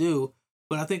cops do,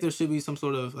 but I think there should be some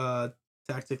sort of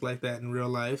tactic like that in real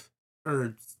life,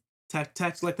 or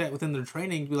tactics like that within their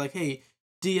training. Be like, hey,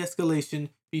 de-escalation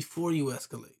before you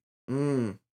escalate.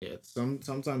 Yeah,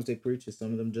 sometimes they preach it.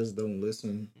 Some of them just don't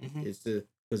listen. Mhm. It's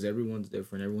because everyone's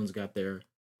different. Everyone's got their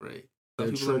Right. Their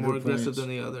Some people are more trigger aggressive points. than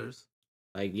the others.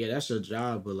 like. Yeah, that's your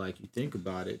job, but like you think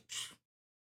about it,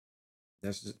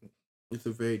 that's just It's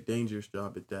a very dangerous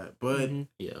job at that. But Mhm.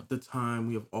 yeah. the time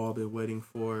we have all been waiting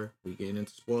for. We getting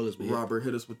into spoilers. We Robert,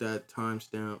 hit us with that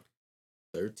timestamp.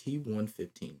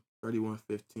 31:15.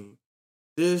 31:15.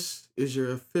 This is your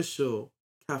official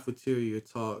Cafeteria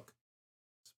Talk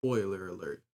spoiler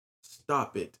alert.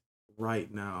 Stop it right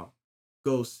now.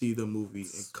 Go see the movie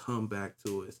and come back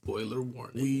to us. Spoiler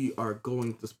warning. We are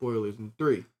going to spoilers in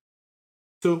 3,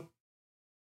 2,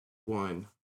 1.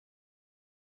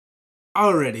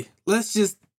 Alrighty, let's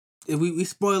just if we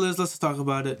spoilers. Let's talk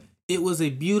about it. It was a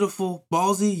beautiful,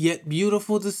 ballsy yet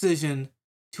beautiful decision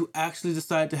to actually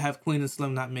decide to have Queen and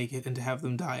Slim not make it and to have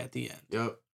them die at the end.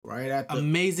 Yep. Right at the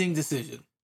Amazing decision.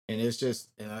 and it's just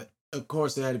of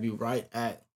course it had to be right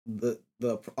at the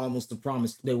almost the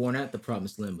promise. They weren't at the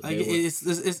promised land, but Like they, were,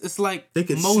 it's like They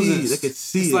could Moses. see. They could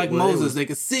see. It's it like where Moses. They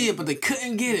could see it, but they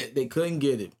couldn't get it. they couldn't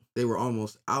get it. They were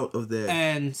almost out of there.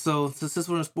 And so since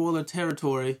we're in spoiler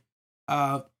territory,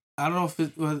 I don't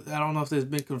know if it's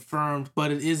been confirmed,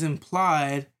 but it is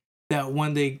implied that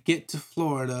when they get to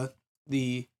Florida,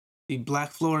 the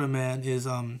Black Florida man is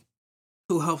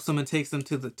who helps them and takes them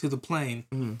to the plane,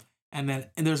 Mhm. and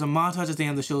there's a montage at the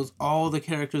end that shows all the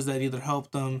characters that either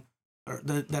helped them or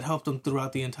that helped them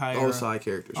throughout the entire All the side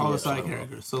characters. all the Yeah. side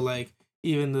characters. So like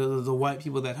even the white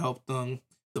people that helped them,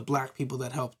 the black people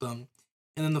that helped them,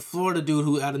 and then the Florida dude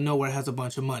who out of nowhere has a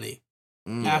bunch of money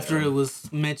after it was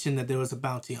mentioned that there was a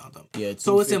bounty on them. Yeah,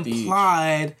 So it's 250 each.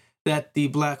 implied that the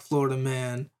Black Florida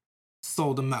man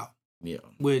sold them out, Yeah,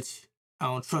 which I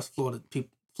don't trust Florida people,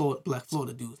 Black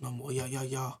Florida dudes no more.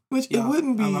 Y'all. Which Yeah, it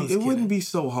wouldn't be. I'm just It wouldn't kidding. be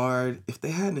so hard if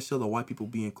they hadn't shown the white people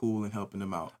being cool and helping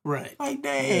them out. Right. Like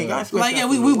dang, Yeah. I expect Like that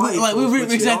yeah, from we the white folks,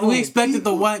 but exactly your we own expected the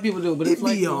people, white people to do it, but it's it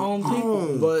like be your your own people.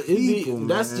 own But it be- people,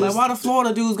 that's man. Like just- why the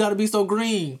Florida dudes got to be so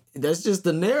green? that's just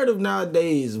the narrative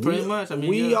nowadays. Pretty much. I mean,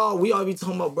 we yeah. all be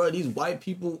talking about, bro. These white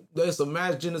people, there's some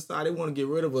mass genocide. They want to get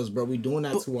rid of us, bro. We doing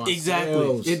that to ourselves.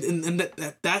 Exactly. And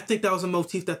that I think that was a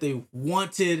motif that they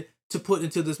wanted to put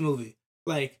into this movie.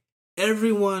 Like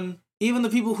everyone, even the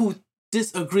people who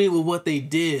disagree with what they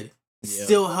did, Yeah.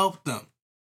 still helped them.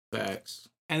 Facts.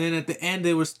 And then at the end,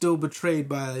 they were still betrayed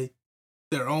by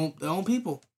their own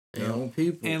people. Their own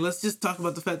people. And let's just talk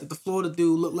about the fact that the Florida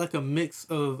dude looked like a mix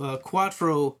of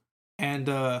Quattro and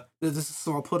this is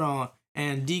so I'll put on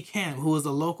and D-Cam, who was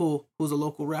a local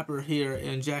rapper here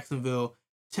in Jacksonville.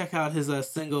 Check out his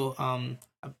single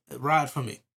 "Ride For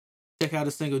Me." Check out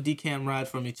his single "D-Cam Ride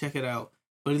For Me." Check it out.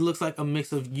 But he looks like a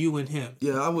mix of you and him.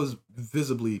 Yeah, I was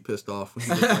visibly pissed off when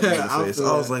he looked like me in the I face. feel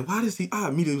I was that. like, why does he? I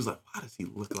immediately was like, why does he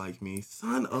look like me?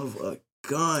 Son of a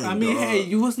gun. I mean, dog. hey,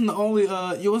 you wasn't the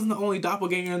only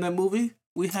doppelganger in that movie.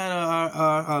 We had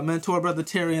our mentor brother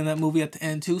Terry in that movie at the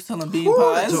end too, selling bean Whew,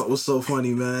 that pies. joke was so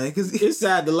funny, man. Because it's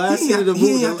sad. The last scene of the he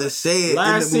movie. didn't have to say it.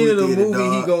 Last in scene of the theater, movie,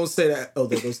 dog. he gonna say that. Oh,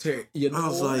 there goes Terry. You know I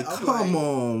was what? like, I'm come like,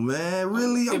 on, man.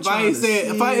 Really? I'm If I ain't say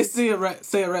it,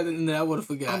 say it right then, I would have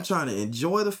forgot. I'm trying to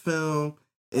enjoy the film,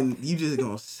 and you just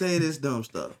gonna say this dumb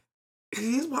stuff.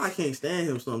 This is why I can't stand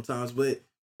him sometimes. But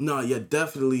no, yeah,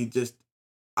 definitely. Just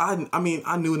I mean,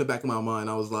 I knew in the back of my mind,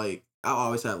 I was like, I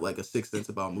always have like a sixth sense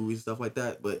about movies and stuff like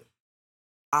that. But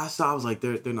I was like,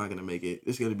 they're not gonna make it.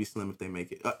 It's gonna be Slim if they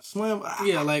make it. Slim.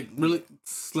 Yeah, like really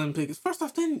slim pickings. First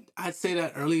off, didn't I say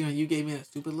that earlier and you gave me that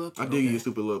stupid look? I did give you a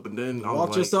stupid look, but then I was Walk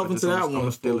like, yourself I just into that I'm gonna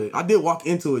one, steal fool. it. I did walk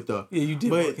into it though. Yeah, you did.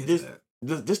 But walk into just that.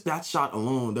 just that shot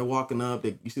alone, they're walking up,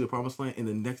 you see the promised land, and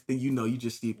the next thing you know, you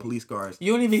just see police cars.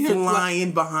 You don't even hear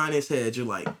flying behind his head. You're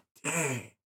like,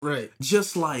 dang. Right.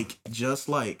 Just like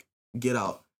Get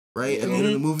Out. Right? At the end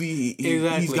of the movie,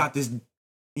 he's got this,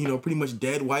 pretty much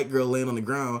dead white girl laying on the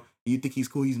ground. You think he's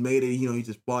cool, he's made it, he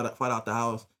just fought out the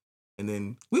house. And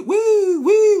then,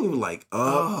 woo, like,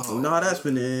 no, that's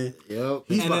been it. Yep.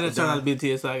 And then it turned out to be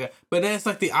the TSI guy. But then it's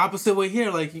like the opposite way here.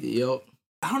 Like, yep.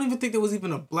 I don't even think there was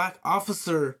even a black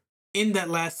officer in that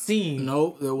last scene.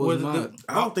 Nope, there was not.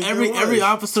 I don't think every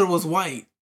officer was white.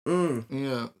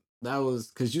 Yeah, that was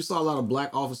because you saw a lot of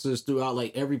black officers throughout,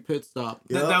 like every pit stop.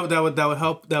 Yep. That would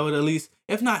help. That would at least,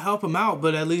 if not help him out,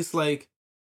 but at least like,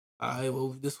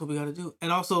 well, this is what we got to do.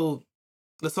 And also,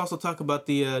 let's also talk about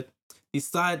the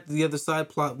other side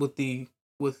plot with the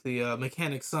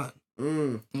mechanic's son.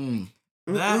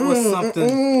 That was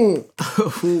something.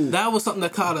 That was something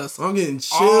that caught us. I'm getting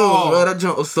chills, bro. That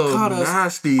jump was so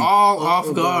nasty. All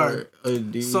off guard.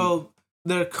 Indeed. So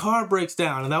their car breaks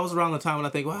down, and that was around the time when I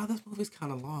think, wow, this movie's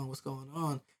kind of long. What's going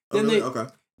on? Then really? Okay.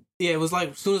 Yeah, it was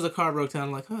like as soon as the car broke down,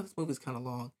 I'm like, oh, this movie's kind of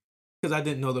long, because I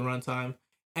didn't know the runtime.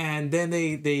 And then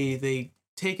they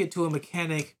take it to a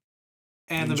mechanic,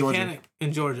 and mechanic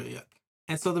in Georgia, yeah.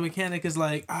 And so the mechanic is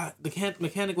like, the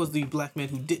mechanic was the black man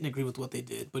who didn't agree with what they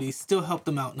did, but he still helped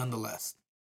them out nonetheless.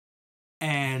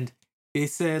 And they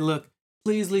said, look,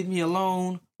 please leave me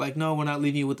alone. Like, no, we're not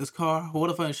leaving you with this car. What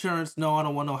if insurance? No, I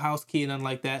don't want no house key and nothing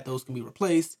like that. Those can be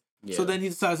replaced. Yeah. So then he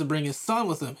decides to bring his son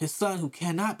with him, his son who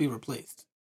cannot be replaced.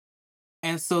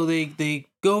 And so they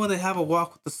go and they have a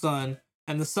walk with the son,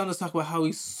 and the son is talking about how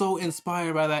he's so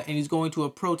inspired by that, and he's going to a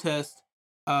protest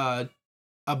about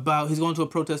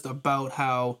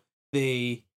how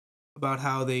they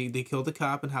killed the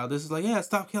cop, and how this is like, yeah,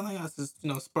 stop killing us. This,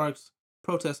 sparks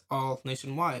protests all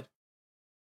nationwide.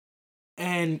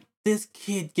 And this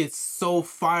kid gets so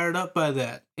fired up by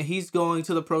that, and he's going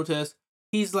to the protest.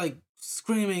 He's like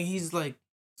screaming. He's like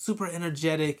super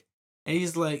energetic, and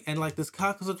he's like, and like this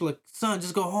cop comes up to like, son,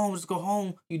 just go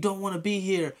home. You don't want to be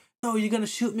here. No, you're gonna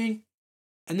shoot me.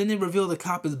 And then they reveal the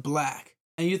cop is black,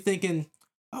 and you're thinking,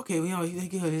 okay,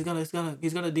 he's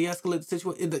gonna de-escalate the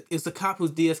situation. It's the cop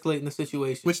who's de-escalating the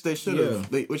situation, which they should have.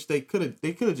 They could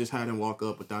have just had him walk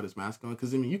up without his mask on,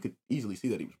 because you could easily see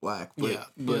that he was black. But,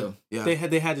 yeah.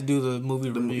 They had to do the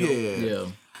movie reveal. Yeah.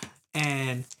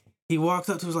 And he walks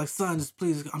up to his like, son, just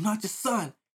please, I'm not your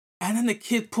son. And then the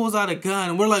kid pulls out a gun,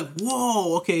 and we're like,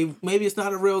 whoa, okay, maybe it's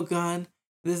not a real gun.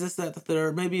 This, that, the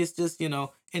third. Maybe it's just an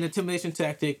intimidation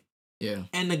tactic. Yeah.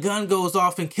 And the gun goes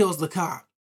off and kills the cop.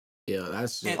 Yeah,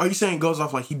 that's. Are you saying it goes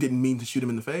off like he didn't mean to shoot him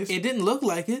in the face? It didn't look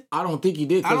like it. I don't think he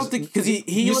did. I don't think, because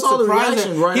he looked surprised.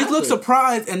 He looked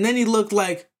surprised, and then he looked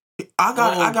like, I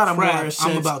got a more sense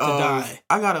I'm about to die.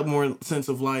 I got a more sense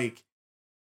of like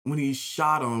when he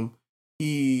shot him,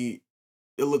 it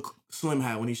looked Slim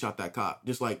had when he shot that cop,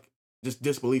 just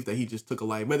disbelief that he just took a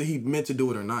life, whether he meant to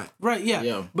do it or not. Right?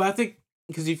 Yeah. But I think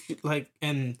because if you like,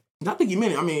 and I don't think he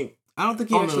meant it. I mean, I don't think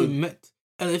he actually meant.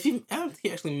 I don't think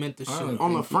he actually meant to shoot.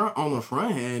 On the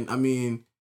front hand, I mean,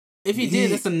 if he did,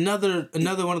 that's another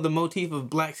one of the motif of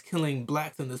blacks killing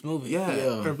blacks in this movie.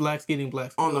 Yeah. Or blacks getting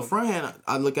blacks killed. On the killed. front hand,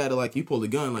 I look at it like you pull a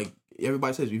gun. Like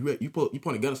everybody says, you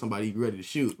point a gun at somebody, you're ready to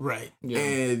shoot. Right. Yeah.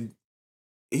 And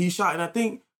he shot, and I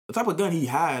think the type of gun he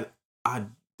had,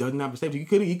 doesn't have a safety.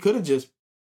 He could have just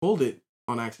pulled it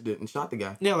on accident and shot the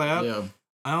guy. Yeah,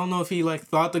 I don't know if he like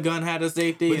thought the gun had a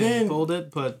safety and pulled it,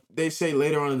 but they say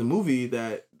later on in the movie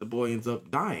that the boy ends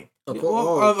up dying. Of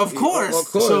course.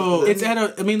 So it's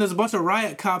there's a bunch of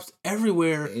riot cops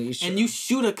everywhere, and you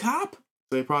shoot a cop.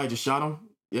 So they probably just shot him.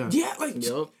 Yeah. Yeah, like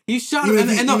he shot him,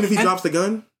 even if he drops the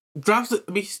gun. At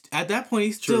that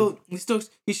point,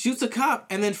 he shoots a cop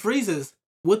and then freezes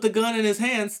with the gun in his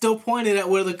hand, still pointed at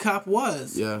where the cop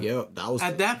was. Yeah. That was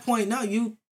at that point. Now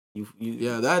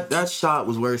that shot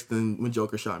was worse than when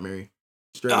Joker shot Mary.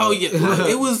 Straight up. Yeah,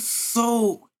 it was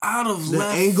so out of the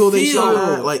left angle they field. shot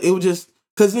her. Like it was just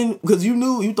because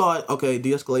you thought, okay,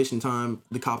 de-escalation time.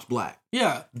 The cop's black.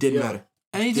 Yeah, didn't matter.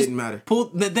 And he didn't matter.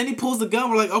 Then he pulls the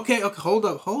gun. We're like, okay, hold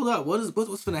up.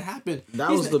 What's gonna happen?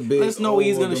 Was the big. Let's know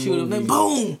he's gonna shoot him. Then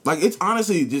boom. Like it's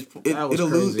honestly just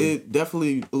it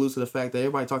definitely alludes to the fact that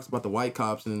everybody talks about the white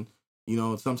cops, and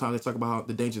sometimes they talk about how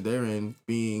the danger they're in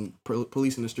being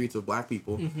policing the streets of black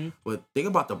people. Mm-hmm. But think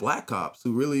about the black cops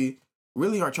who really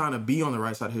are trying to be on the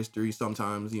right side of history.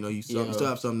 Sometimes you still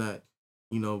have some that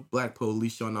black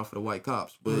police showing off for the white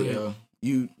cops, but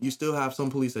you still have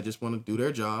some police that just want to do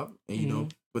their job,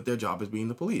 and but their job is being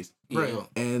the police, right?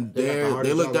 And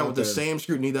they looked at with the same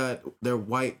scrutiny that their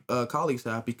white colleagues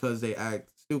have because they act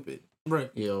stupid,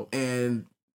 right? And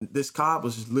this cop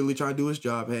was just literally trying to do his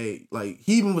job. Hey, like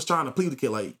he even was trying to plead with the kid,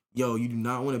 like, yo, you do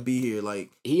not want to be here. Like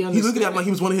he looked at him like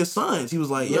he was one of his sons. He was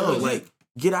like, yo, like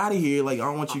get out of here. Like I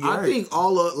don't want you to get hurt. I think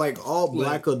all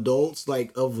black adults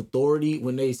like of authority,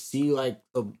 when they see like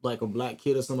a black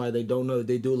kid or somebody they don't know,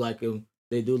 they do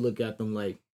look at them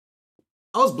like,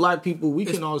 us black people, we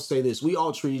can all say this. We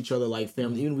all treat each other like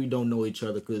family, even if we don't know each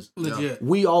other, because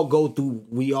we all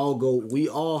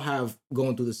have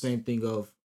gone through the same thing of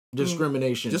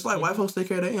discrimination. Just like white folks take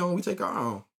care of their own, we take our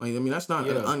own. Like I mean, that's not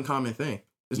an uncommon thing.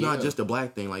 It's not just a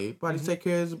black thing. Like everybody take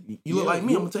care of you. Look like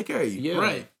me, I'm gonna take care of you. Yeah.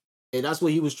 Right. And that's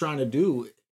what he was trying to do.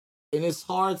 And it's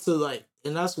hard to like,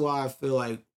 and that's why I feel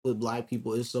like with black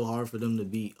people, it's so hard for them to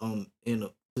be in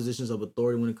positions of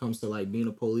authority when it comes to like being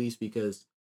a police, because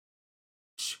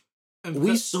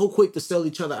we so quick to sell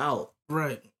each other out.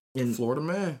 Right. In Florida,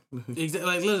 man. Exactly.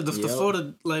 Like literally, the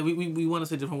Florida, like we want to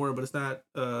say a different word, but it's not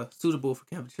suitable for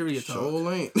cafeteria talk.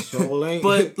 Sure ain't.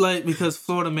 But like, because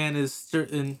Florida man is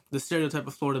certain, the stereotype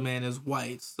of Florida man is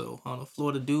white. So I don't know,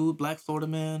 Florida dude, black Florida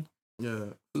man. Yeah,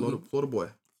 Florida boy.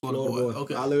 Florida boy.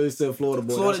 Okay. I literally said Florida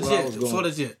boy.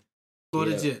 Florida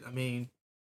jet. I mean,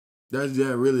 that's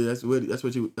really that's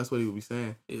what he would be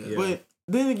saying. Yeah. But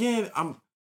then again,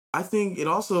 I think it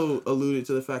also alluded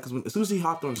to the fact, because as soon as he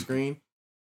hopped on screen,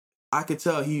 I could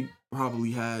tell he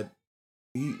probably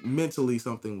mentally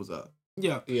something was up.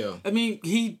 Yeah. I mean,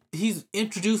 he's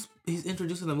introducing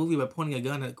the movie by pointing a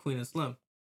gun at Queen and Slim.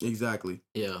 Exactly.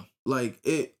 Yeah. Like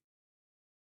it.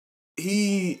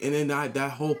 And then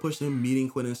that whole push to him meeting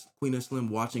Queen and Slim,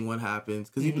 watching what happens,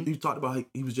 because he talked about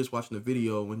he was just watching the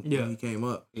video when he came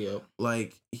up. Yeah.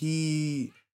 Like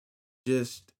he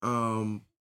just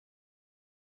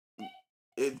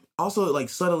it also like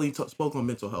subtly spoke on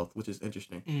mental health, which is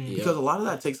interesting because a lot of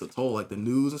that takes a toll, like the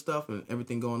news and stuff and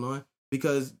everything going on.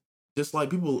 Because just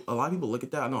like a lot of people look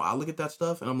at that. I know I look at that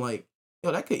stuff and I'm like,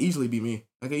 yo, that could easily be me.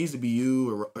 That could easily be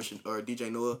you or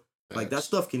DJ Noah. Like that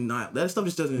stuff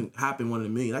just doesn't happen 1 in a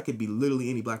million. That could be literally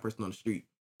any black person on the street.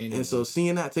 And so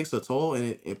seeing that takes a toll,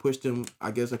 and it pushed him,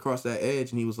 I guess, across that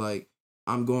edge. And he was like,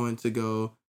 I'm going to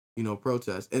go,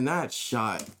 protest. And that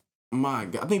shot, my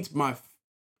God, I think it's probably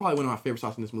one of my favorite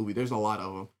shots in this movie. There's a lot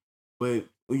of them. But,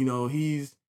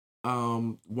 he's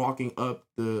walking up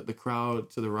the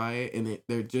crowd to the riot, and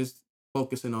they're just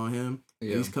focusing on him.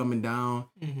 Yeah. He's coming down.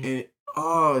 Mm-hmm. And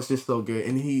it's just so good.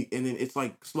 And then it's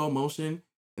like slow motion.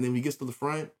 And then when he gets to the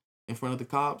front, in front of the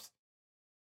cops,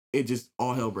 it just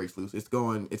all hell breaks loose. It's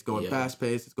going fast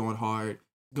paced. It's going hard,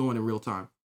 going in real time.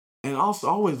 And also,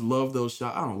 I always love those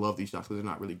shots. I don't love these shots because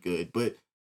they're not really good, but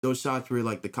those shots where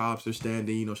like the cops are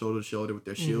standing, shoulder to shoulder with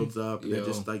their shields up, they're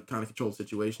just like kind of control the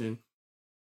situation.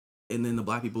 And then the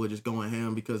black people are just going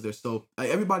ham because they're so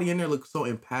everybody in there looks so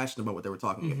impassioned about what they were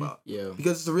talking about. Yeah,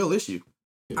 because it's a real issue.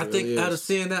 I think out of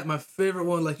seeing that, my favorite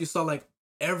one, like you saw, like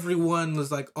everyone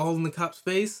was like all in the cop's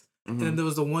face, and then there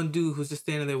was the one dude who's just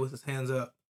standing there with his hands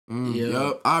up.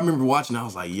 Yep. I remember watching. I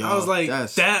was like, "Yo,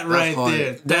 that right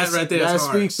there. That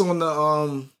speaks on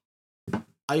the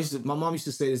my mom used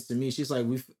to say this to me. She's like,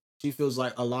 she feels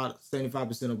like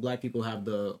 75% of black people have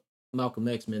the Malcolm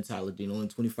X mentality, and only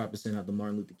 25% have the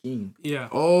Martin Luther King. Yeah.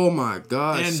 Oh my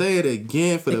God! Say it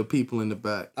again for the people in the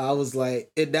back. I was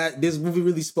like, this movie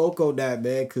really spoke on that,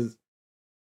 man, because.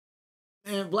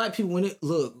 Man, black people,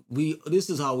 this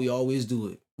is how we always do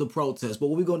it. The protest. But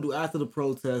what we gonna do after the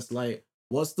protest? Like,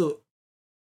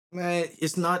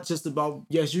 it's not just about,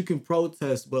 yes, you can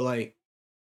protest, but like,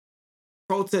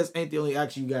 protest ain't the only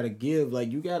action you gotta give.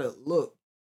 Like, you gotta look,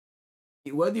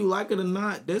 whether you like it or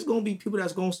not, there's gonna be people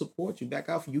that's gonna support you, back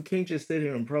out for you. You can't just sit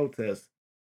here and protest.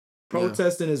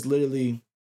 Protesting is literally,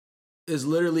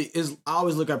 I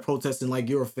always look at protesting like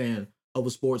you're a fan of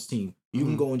a sports team. You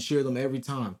can go and cheer them every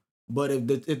time. But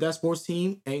if that sports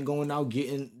team ain't going out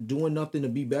doing nothing to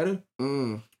be better,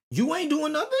 you ain't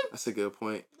doing nothing. That's a good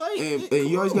point. Like, and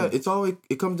you always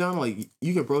it comes down to like,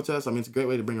 you can protest. I mean, it's a great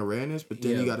way to bring awareness, but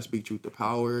then you got to speak truth to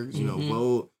power.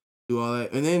 Vote, do all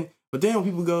that, but then when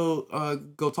people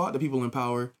go talk to people in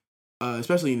power,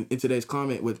 especially in today's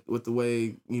climate with the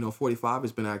way 45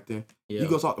 has been acting. Yeah. You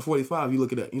go talk to 45, you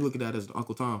look at that as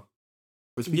Uncle Tom.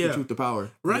 For speaking truth to power.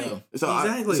 Right. Yeah. So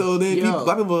exactly. So then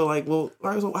black people are like, well,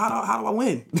 all right, so how do I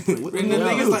win? And the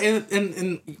thing is, like,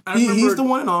 and I remember, he's the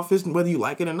one in office, whether you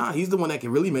like it or not. He's the one that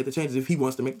can really make the changes if he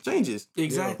wants to make the changes.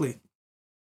 Exactly. Yeah.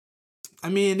 I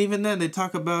mean, even then, they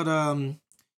talk about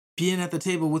being at the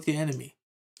table with your enemy.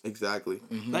 Exactly.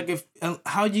 Mm-hmm. Like,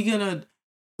 how you gonna,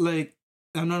 like,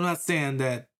 I'm not saying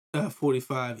that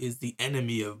 45 is the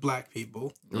enemy of black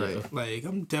people. Right. Like,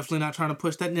 I'm definitely not trying to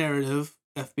push that narrative.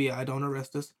 FBI, don't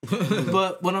arrest us.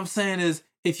 But what I'm saying is,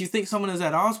 if you think someone is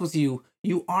at odds with you,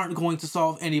 you aren't going to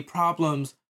solve any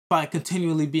problems by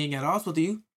continually being at odds with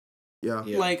you. Yeah.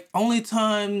 Like only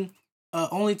time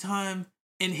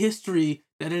in history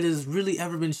that it has really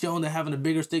ever been shown that having a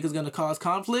bigger stick is going to cause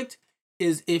conflict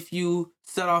is if you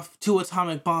set off 2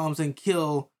 atomic bombs and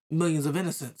kill millions of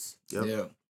innocents. Yep. Yeah.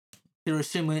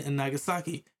 Hiroshima and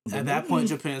Nagasaki. At that point,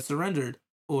 Japan surrendered.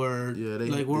 Or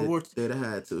like World War II. They'd have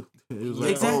had to. It was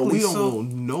like, Exactly, oh, we don't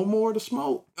want no more to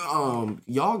smoke.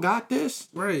 Y'all got this.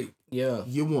 Right. Yeah.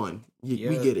 You won. We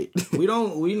get it.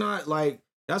 we not like,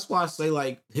 that's why I say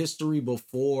like history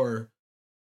before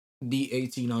the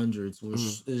 1800s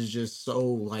was is just so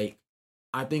like,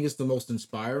 I think it's the most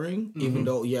inspiring, even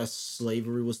though yes,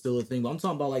 slavery was still a thing. But I'm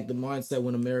talking about like the mindset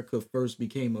when America first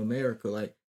became America.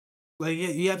 Like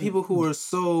you have people who are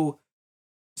so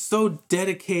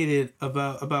dedicated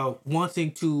about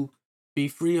wanting to be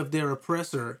free of their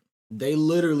oppressor. They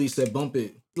literally said, "Bump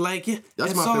it." Like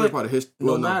that's my favorite part of history.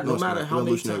 No matter how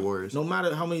many times. No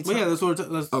matter how many times. Yeah, that's what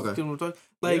we're talking.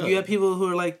 Like you have people who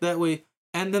are like that way,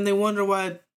 and then they wonder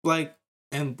why. Like,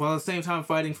 and while at the same time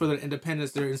fighting for their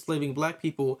independence, they're enslaving black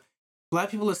people.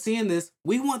 Black people are seeing this.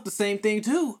 We want the same thing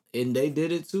too, and they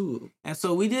did it too. And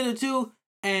so we did it too.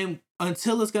 And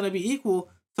until it's gonna be equal,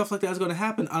 stuff like that is going to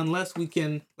happen unless we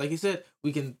can, like you said,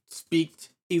 we can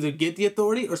either get the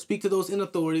authority or speak to those in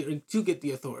authority to get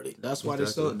the authority. That's why they're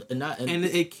so and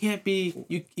it can't be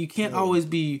you can't always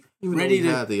be ready to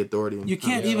have the authority. You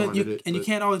can't you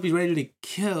can't always be ready to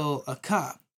kill a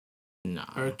cop. Nah.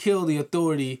 Or kill the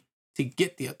authority to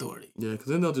get the authority. Yeah, because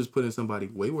then they'll just put in somebody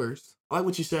way worse. I like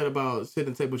what you said about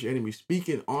sitting at the table with your enemy.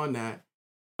 Speaking on that.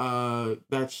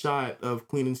 That shot of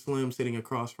Queen and Slim sitting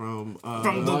across from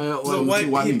the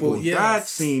white people. Yes. That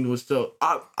scene was so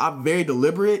I'm very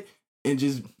deliberate and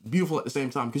just beautiful at the same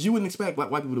time because you wouldn't expect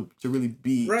like white people to really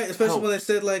be right, especially when they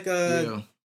said like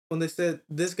when they said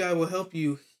this guy will help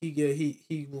you.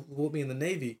 He will be in the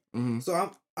Navy. Mm-hmm.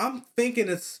 So I'm thinking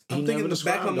in the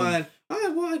back of my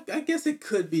mind. I guess it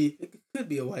could be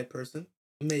a white person,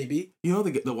 maybe. You know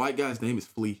the white guy's name is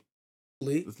Flea.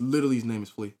 Flea. It's literally his name is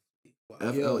Flea.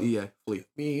 FLEA, Flea.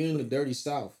 You're in the dirty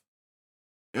South.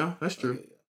 Yeah, that's true. Oh,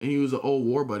 yeah. And he was an old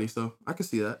war buddy, so I can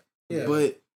see that. Yeah.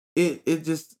 But it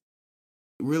just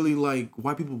really like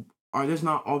white people are. There's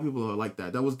not all people are like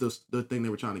that. That was the thing they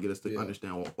were trying to get us to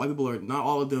understand. Well, white people are not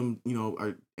all of them.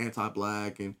 Are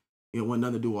anti-black and want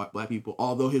nothing to do with black people.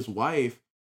 Although his wife,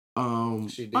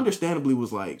 understandably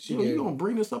was like, you gonna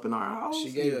bring this up in our house?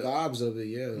 She gave vibes of it,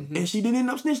 Mm-hmm. And she didn't end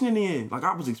up snitching in the end. Like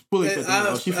I was fully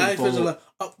expecting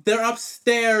they're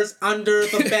upstairs under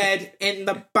the bed in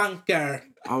the bunker.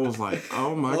 I was like,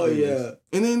 oh my goodness. Yeah.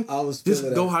 And then I was just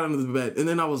go hide under the bed. And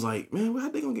then I was like, man, how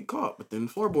they gonna get caught? But then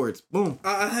floorboards, boom.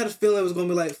 I had a feeling it was gonna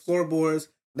be like floorboards.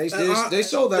 They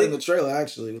showed that in the trailer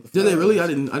actually. Did they really? I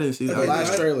didn't see that. The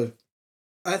last trailer.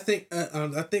 I think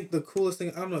the coolest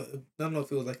thing, I don't know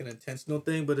if it was like an intentional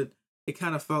thing, but it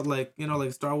kind of felt like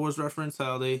like Star Wars reference,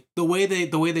 how the way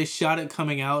they shot it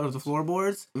coming out of the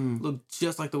floorboards looked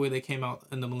just like the way they came out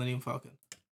in the Millennium Falcon.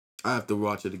 I have to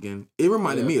watch it again. It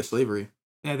reminded me of slavery.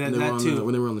 Yeah, that too.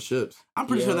 When they were on the ships. I'm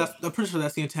pretty sure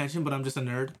that's the intention, but I'm just a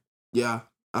nerd. Yeah,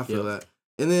 I feel that.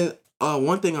 And then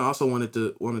one thing I also wanted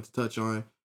to touch on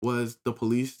was the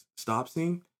police stop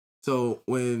scene. So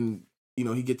when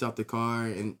he gets out the car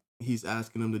and he's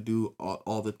asking him to do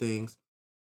all the things.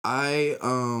 I've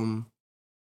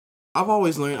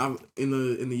always learned in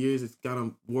the years it's kind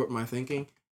of warped my thinking.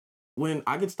 When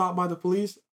I get stopped by the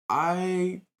police,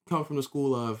 I come from the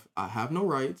school of I have no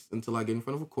rights until I get in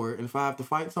front of a court, and if I have to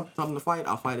fight something to fight,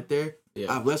 I'll fight it there.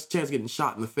 Yeah. I have less chance of getting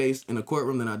shot in the face in a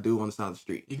courtroom than I do on the side of the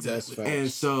street. Exactly.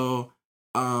 And so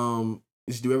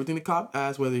just do everything the cop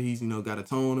asks, whether he's got a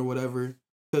tone or whatever.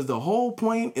 Because the whole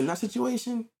point in that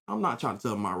situation, I'm not trying to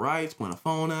tell him my rights, point a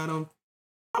phone at him.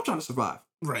 I'm trying to survive.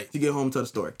 Right. To get home and tell the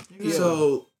story. Yeah.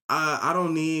 So I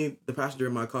don't need the passenger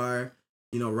in my car,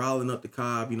 riling up the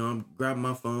cop. I'm grabbing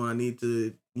my phone. I need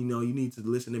to, you need to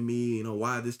listen to me,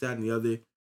 why this, that, and the other.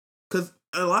 Because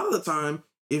a lot of the time,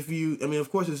 of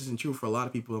course this isn't true for a lot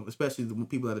of people, especially the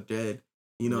people that are dead.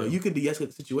 You can de-escalate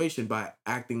the situation by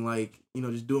acting like,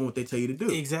 just doing what they tell you to do.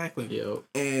 Exactly. Yep.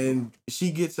 And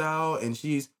she gets out and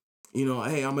she's,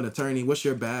 hey, I'm an attorney. What's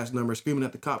your badge number? Screaming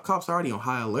at the cop. Cop's already on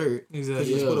high alert. Exactly. Because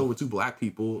he's put over 2 black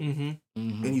people. Mm-hmm.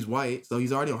 And he's white. So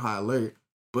he's already on high alert.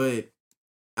 But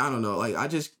I don't know. Like,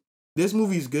 this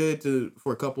movie's good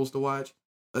for couples to watch.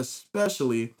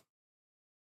 Especially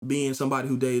being somebody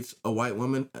who dates a white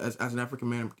woman as an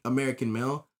African American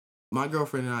male. My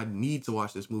girlfriend and I need to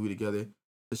watch this movie together.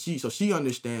 So she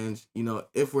understands,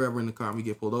 if we're ever in the car and we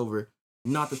get pulled over,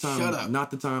 not the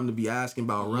time to be asking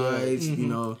about rights,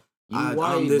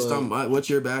 white, what's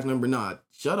your badge number? Nah,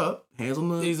 shut up. Hands on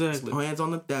the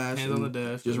dash. Hands on the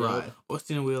dash. Just ride. Or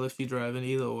steering wheel if you're driving.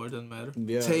 Either or, it doesn't matter.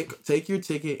 Yeah. Take your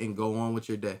ticket and go on with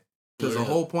your day. Because the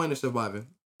whole point is surviving.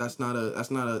 That's not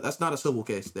a civil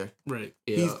case there. Right.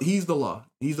 Yeah. He's the law.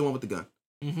 He's the one with the gun.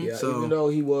 Mm-hmm. Yeah. So, even though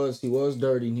he was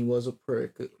dirty and he was a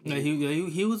prick. Yeah,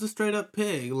 he was a straight up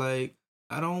pig. Like.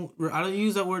 I don't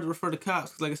use that word to refer to cops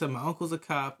because, like I said, my uncle's a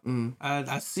cop. Mm.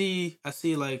 I see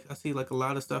like a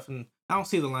lot of stuff, and I don't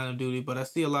see the line of duty, but I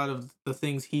see a lot of the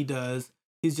things he does.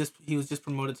 He was just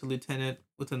promoted to lieutenant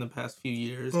within the past few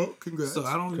years. Oh, congrats! So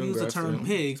I don't use the term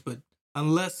pigs, but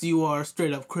unless you are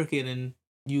straight up crooked and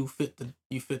you fit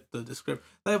the description.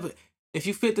 Like, if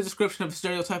you fit the description of a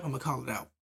stereotype, I'm gonna call it out.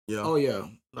 Yeah. Oh yeah.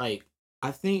 Like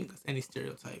I think that's any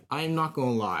stereotype. I am not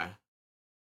gonna lie.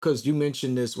 Because you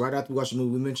mentioned this right after we watched the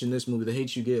movie, we mentioned this movie, The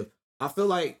Hate U Give. I feel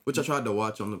like, which I tried to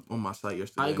watch on my site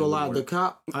yesterday. I ain't gonna lie, the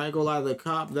cop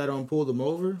that pulled him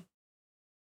over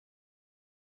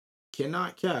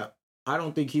cannot cap. I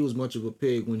don't think he was much of a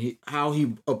pig when how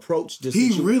he approached this.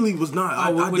 He really was not.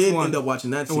 I did end up watching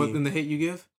that scene. In The Hate U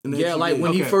Give? Yeah, like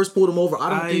when he first pulled him over, I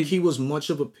don't think he was much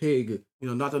of a pig. You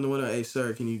know, not the one that, hey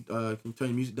sir, can you turn your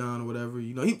music down or whatever?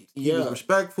 You know, he was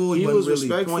respectful. He was really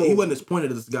respectful. He wasn't as pointed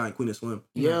as this guy in Queen and Slim.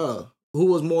 Yeah. Who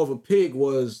was more of a pig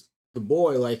was the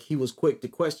boy. Like he was quick to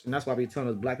question. That's why we telling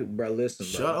us black people, bro, listen,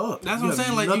 bro. Shut up. That's what I'm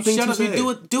saying. Like you shut up,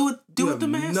 you do what the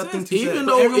man says. Even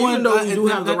though we do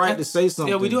have the right to say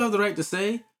something. Yeah, we do have the right to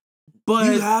say. But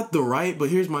you have the right, but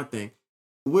here's my thing.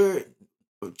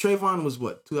 Trayvon was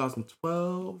what,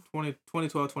 2012?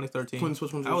 2012, 2013.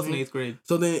 2012, I was in 8th grade.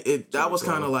 So then that was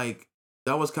kind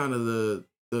of the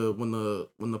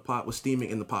when the pot was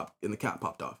steaming and the cap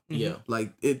popped off. Yeah.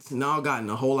 Like it's now gotten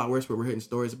a whole lot worse, but we're hearing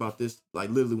stories about this like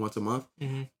literally once a month.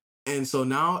 Mm-hmm. And so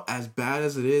now, as bad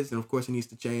as it is, and of course it needs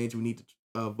to change, we need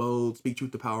to vote, speak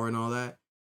truth to power and all that.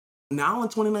 Now in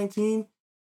 2019,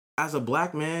 as a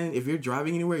black man, if you're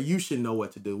driving anywhere, you should know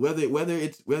what to do. Whether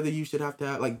you should have to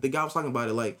have, like the guy was talking about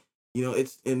it, like, you know,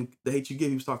 it's in The Hate U Give,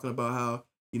 he was talking about how,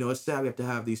 you know, it's sad we have to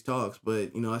have these talks,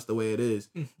 but you know, that's the way it is.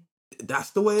 That's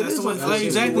the way it is. Like,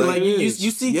 exactly. Like you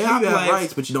see cop you have lights,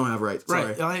 rights, but you don't have rights.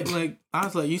 Right. Sorry. Like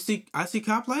honestly, I see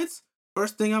cop lights.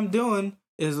 First thing I'm doing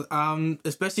is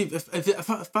especially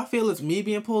if I feel it's me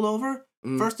being pulled over,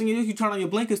 first thing you turn on your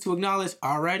blinkers to acknowledge,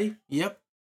 alrighty, yep,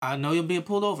 I know you're being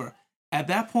pulled over. At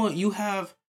that point, you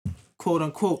have, quote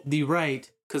unquote, the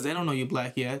right, because they don't know you're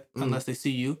black yet, unless they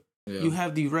see you. Yeah. You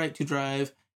have the right to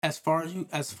drive as far as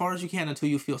you can until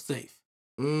you feel safe.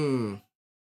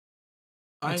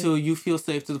 Until you feel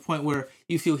safe to the point where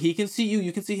you feel he can see you,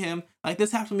 you can see him. Like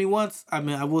this happened to me once. I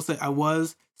mean, I will say I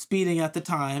was speeding at the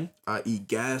time. I eat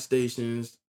gas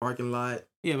stations, parking lot.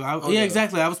 Yeah, but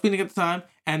exactly. I was speeding at the time,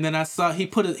 and then I saw he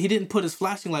didn't put his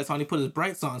flashing lights on. He put his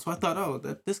brights on. So I thought, oh,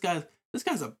 this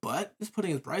guy's a butt. He's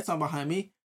putting his brights on behind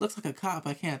me. Looks like a cop.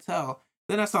 I can't tell.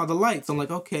 Then I saw the lights. I'm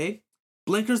like, okay,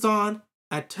 blinkers on.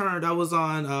 I turned. I was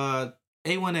on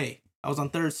A1A. I was on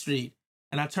 3rd Street,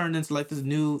 and I turned into like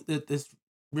this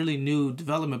really new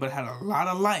development, but it had a lot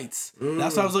of lights.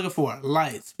 That's what I was looking for,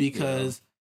 lights, because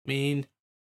I mean,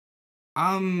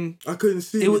 I couldn't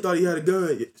see. I thought he had a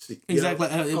gun.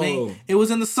 Exactly. It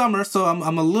was in the summer, so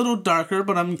I'm a little darker,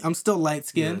 but I'm still light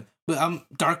skinned, but I'm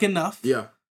dark enough. Yeah.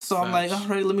 So I'm like, all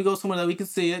right, let me go somewhere that we can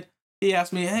see it. He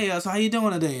asked me, hey, so how you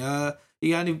doing today?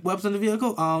 You got any weapons in the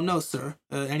vehicle? Oh, no, sir.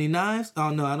 Any knives? Oh,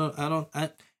 no, I don't.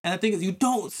 And the thing is, you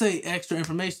don't say extra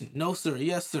information. No, sir.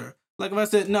 Yes, sir. Like if I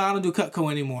said, no, I don't do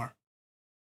Cutco anymore.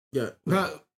 Yeah.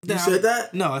 You said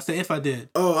that? No, I said if I did.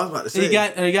 Oh, I was about to say. You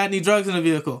got any drugs in the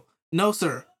vehicle? No,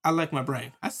 sir. I like my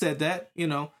brain. I said that, you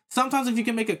know. Sometimes if you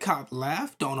can make a cop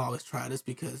laugh, don't always try this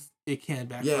because it can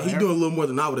backfire. Yeah, he's doing a little more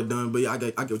than I would have done, but yeah, I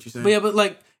get what you're saying. But yeah, but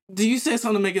like, do you say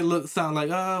something to make it sound like,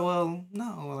 oh, well,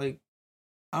 no, like,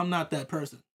 I'm not that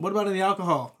person. What about any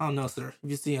alcohol? Oh, no, sir.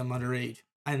 If you see I'm underage.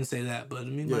 I didn't say that, but I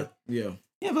mean, yeah,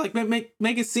 but like,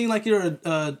 make it seem like you're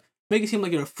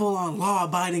a full-on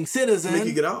law-abiding citizen. Make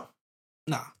you get out?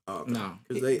 Nah. Oh, okay. No.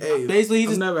 Basically, he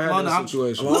just never had that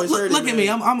situation. Look at me.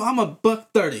 I'm a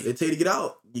 $130. They tell you to get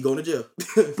out. You going to jail.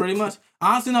 Pretty much.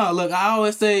 Honestly, no. Look, I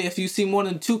always say if you see more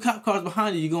than 2 cop cars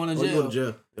behind you, you're going to jail. You going to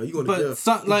jail. Yeah, you going to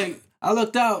jail. But I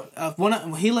looked out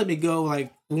when he let me go.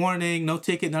 Like warning, no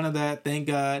ticket, none of that. Thank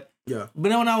God. Yeah. But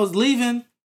then when I was leaving,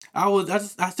 I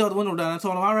still had the window down. I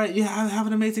told him, all right, have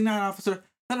an amazing night, officer.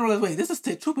 Then I realized, wait, this is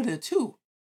State Trooper there too.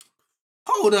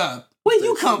 Hold up. Where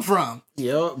you come from?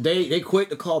 Yep, they quick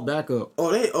to call backup.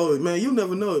 Oh man, you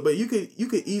never know it, but you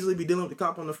could easily be dealing with the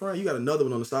cop on the front. You got another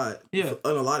one on the side. Yeah.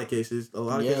 In a lot of cases, they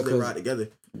ride together.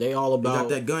 They all They got about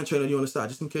that gun trained on you on the side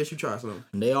just in case you try something.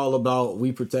 they all about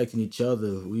we protecting each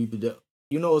other.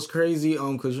 It's crazy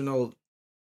because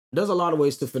there's a lot of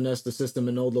ways to finesse the system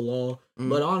and know the law.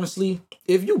 But honestly,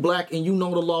 if you black and you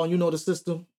know the law and you know the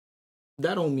system,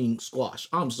 that don't mean squash.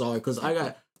 I'm sorry, because I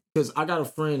got a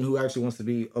friend who actually wants to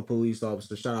be a police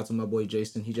officer. Shout out to my boy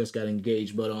Jason. He just got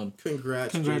engaged. But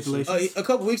congratulations. A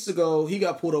couple weeks ago, he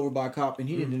got pulled over by a cop and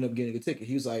he didn't end up getting a ticket.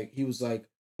 He was like,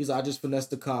 I just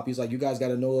finessed the cop. He's like, you guys got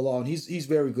to know the law, and he's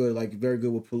very good, very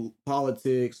good with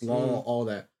politics, law, all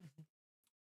that.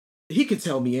 He could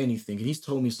tell me anything, and he's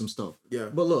told me some stuff. Yeah.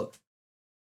 But look,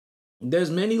 there's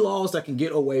many laws that can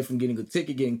get away from getting a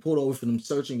ticket, getting pulled over for them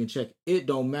searching and checking. It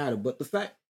don't matter. But the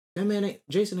fact that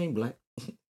Jason ain't black.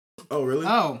 Oh, really?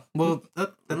 Oh, well,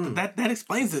 that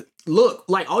explains it. Look,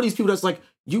 like all these people that's like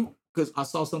you, because I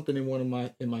saw something in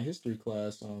my history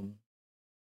class.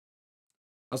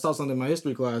 I saw something in my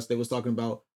history class. They was talking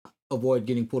about avoid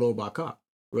getting pulled over by a cop.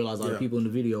 Realized a lot of people in the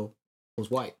video was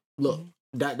white. Look,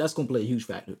 that's gonna play a huge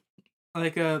factor. I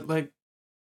think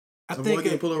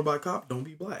getting pulled over by a cop, don't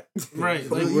be black. Right.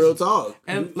 Like, real talk.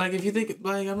 And like if you think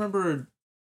I remember,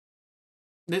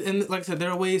 and like I said,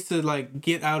 there are ways to like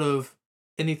get out of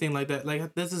anything like that.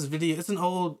 Like there's this video. It's an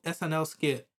old SNL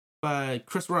skit by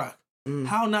Chris Rock.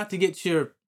 How not to get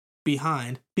your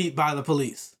behind beat by the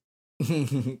police.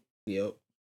 Yep.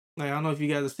 Like I don't know if you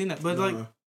guys have seen that, but like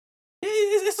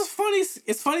it's just funny.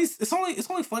 It's funny. It's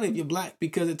only funny if you're black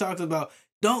because it talks about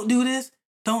don't do this,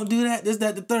 don't do that, this,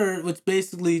 that, the third, which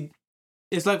basically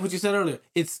it's like what you said earlier.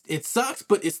 It sucks,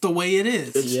 but it's the way it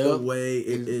is. It's the way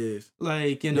it is.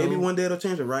 Like maybe one day it'll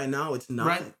change, but right now it's not.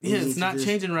 Right? Yeah, it's not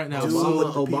changing right now.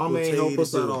 Obama ain't help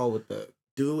us at all with that.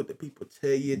 Do what the people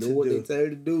tell you to do. Do what they tell you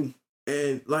to do.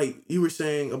 And like you were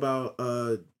saying about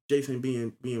Jason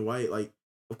being white, like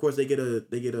of course they get a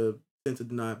sense of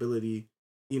deniability,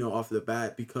 off the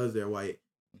bat because they're white.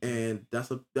 And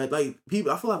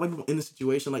people. I feel like people in the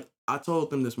situation. Like I told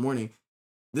them this morning,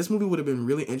 this movie would have been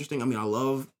really interesting. I mean, I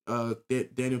love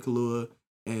Daniel Kaluuya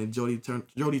and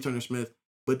Jodie Turner-Smith,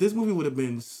 but this movie would have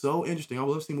been so interesting. I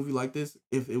would love to see a movie like this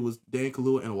if it was Daniel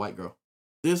Kaluuya and a white girl.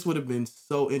 This would have been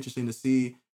so interesting to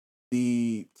see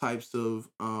the types of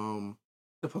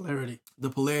the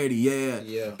polarity,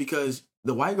 yeah, because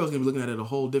the white girl's gonna be looking at it a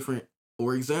whole different.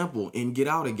 For example, in Get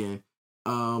Out Again,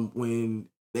 when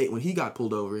he got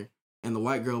pulled over and the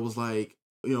white girl was like,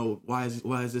 why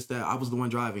is this that I was the one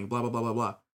driving, blah blah blah blah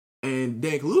blah, and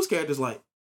Dan Kaluuya's character's like,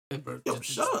 yo,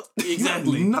 shut up,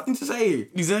 exactly, nothing to say here,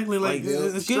 exactly, like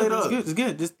it's good, it's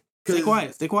good, just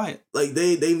stay quiet. Like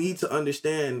they need to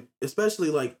understand, especially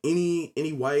like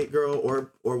any white girl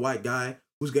or white guy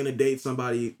who's gonna date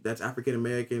somebody that's African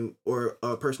American or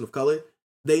a person of color,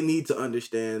 they need to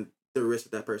understand the risk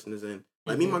that person is in.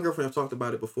 Like me and my girlfriend have talked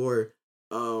about it before.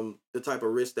 The type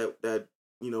of risk that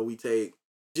we take,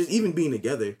 just even being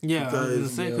together. Yeah,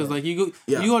 because like you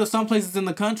go to some places in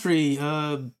the country,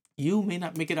 you may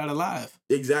not make it out alive.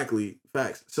 Exactly,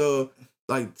 facts. So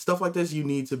like stuff like this, you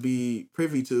need to be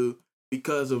privy to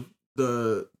because of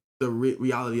the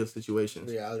reality of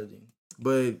situations. Reality.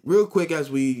 But real quick,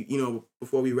 as we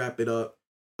before we wrap it up,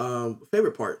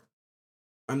 favorite part.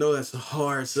 I know that's a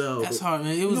hard sell. That's hard,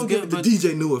 man. It was good, but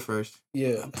DJ knew it first.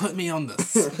 Yeah, put me on the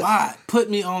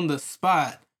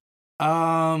spot.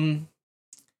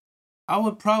 I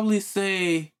would probably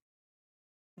say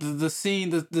the scene,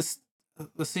 the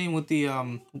scene with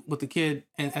the kid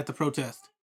at the protest.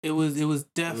 It was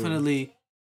definitely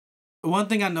one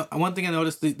thing I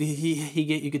noticed.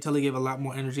 You could tell he gave a lot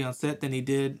more energy on set than he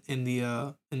did in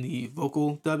the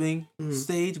vocal dubbing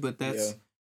stage. But that's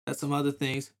some other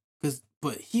things.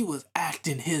 But he was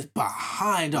acting his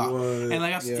behind off, and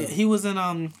like he was in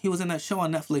that show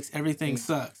on Netflix, Everything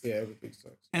Sucks. Yeah, Everything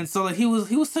Sucks. And so like he was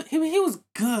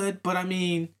good, but I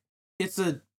mean, it's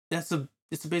a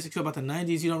basic show about the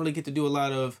 90s. You don't really get to do a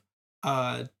lot of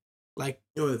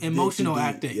emotional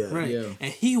acting, right? Yeah.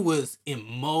 And he was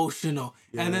emotional,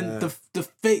 and then the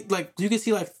fake, like you can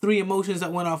see like 3 emotions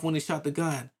that went off when he shot the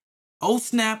gun. Oh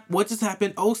snap, what just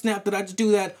happened? Oh snap, did I just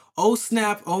do that? Oh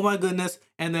snap, oh my goodness.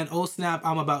 And then oh snap,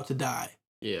 I'm about to die.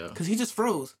 Yeah. Because he just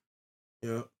froze.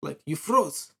 Yeah. Like, you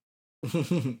froze.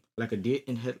 Like a deer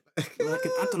in headlights. Like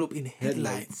an antelope in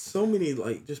headlights. So many,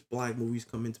 like, just black movies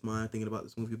come into mind thinking about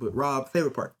this movie. But Rob,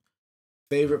 favorite part?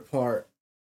 Favorite part,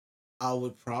 I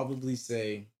would probably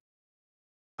say,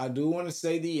 I do want to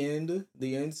say the end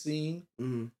scene,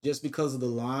 just because of the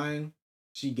line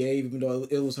she gave, even though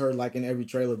it was her like in every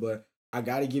trailer, but I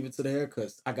gotta give it to the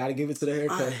haircuts. I I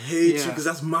hate you because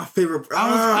that's my favorite.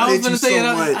 I was hate gonna you say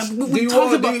so much. we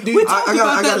talked about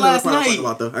that last night. I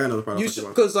got another part. You should,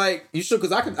 because I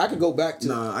could go back to.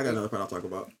 Nah, I got another part I'll talk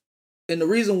about. And the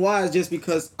reason why is just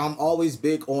because I'm always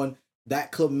big on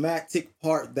that climactic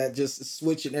part that just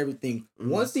switching everything. Mm-hmm.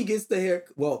 Once he gets the hair,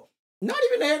 well, not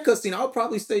even the haircut scene. I'll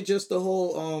probably say just the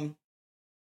whole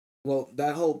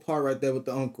that whole part right there with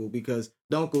the uncle, because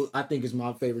the uncle I think is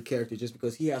my favorite character just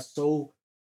because he's got so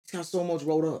much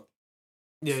rolled up.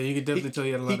 Yeah, you could definitely tell he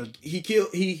had a lot of.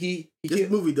 This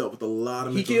movie dealt with a lot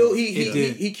of. He killed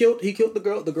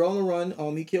the girl on the run.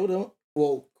 He killed him.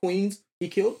 Well, he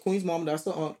killed Queen's mom. That's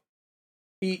the aunt.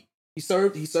 He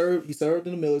served in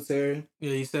the military.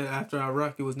 Yeah, he said after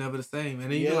Iraq it was never the same,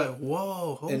 and then you're like,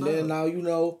 whoa, hold on. And then now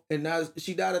and now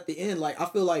she died at the end. Like I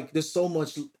feel like there's so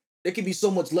much. There could be so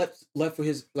much left for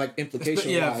his like implication.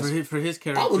 Yeah, for his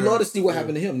character. I would love to see what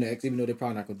happened to him next, even though they're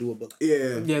probably not gonna do it. But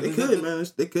they could, man.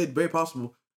 They could, very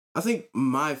possible. I think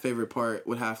my favorite part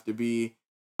would have to be,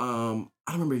 I don't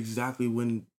remember exactly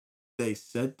when they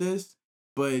said this,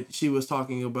 but she was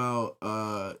talking about,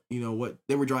 what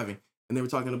they were driving. And they were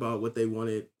talking about what they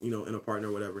wanted, in a partner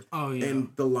or whatever. Oh, yeah.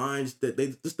 And the lines that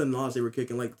the knowledge they were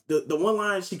kicking. Like, the one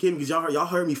line she gave me, because y'all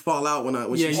heard me fall out when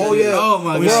she said it. Oh,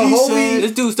 my God.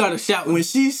 This dude started shouting. When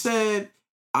she said,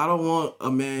 I don't want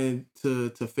a man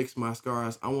to fix my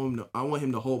scars. I want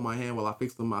him to hold my hand while I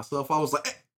fix them myself. I was like...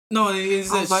 Eh. No, it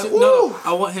said, no,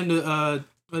 I want him to,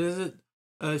 what is it?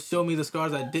 Show me the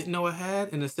scars I didn't know I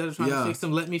had. And instead of trying to fix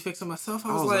them, let me fix them myself.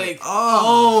 I was like,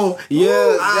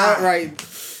 that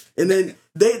right. And then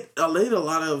they laid a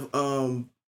lot of I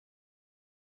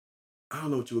don't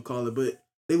know what you would call it, but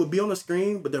they would be on the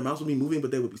screen, but their mouths would be moving,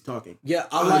 but they would be talking. Yeah,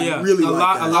 I really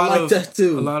like that. I like that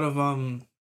too. A lot of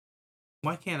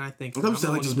why can't I think? I'm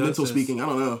saying like just mental speaking. I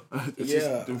don't know. It's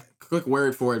just a quick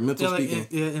word for it. Mental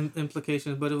speaking.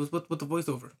 Implications, but it was with the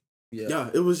voiceover. Yeah,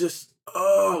 it was just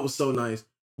it was so nice.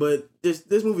 But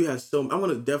this movie has I'm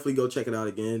gonna definitely go check it out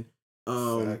again.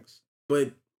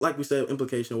 But like we said,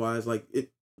 implication wise, like it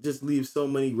just leaves so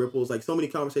many ripples, like so many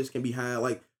conversations can be had.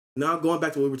 Like now going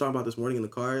back to what we were talking about this morning in the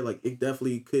car, like it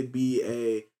definitely could be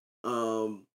a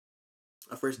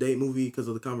first date movie because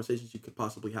of the conversations you could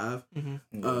possibly have.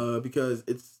 Mm-hmm. Because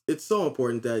it's so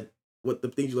important that what the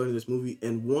things you learn in this movie.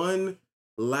 And one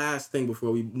last thing before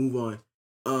we move on,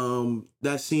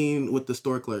 that scene with the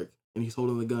store clerk and he's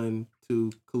holding the gun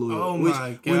to Kaluuya. Oh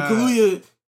my God! When Kaluuya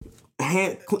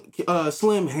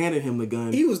Slim handed him the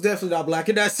gun. He was definitely not black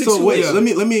in that situation. So wait,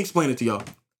 let me explain it to y'all.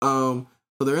 So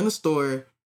they're in the store.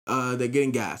 They're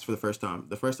getting gas for the first time.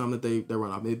 The first time that they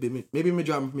run off. Maybe been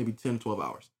driving for maybe 10, 12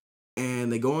 hours.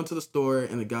 And they go into the store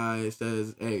and the guy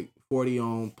says, "Hey, 40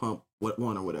 on pump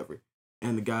one or whatever."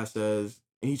 And the guy says,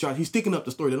 and he's sticking up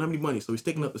the store. They don't have any money, so he's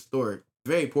sticking up the store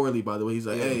very poorly. By the way, he's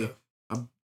like, "Hey,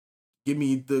 give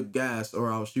me the gas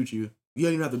or I'll shoot you." You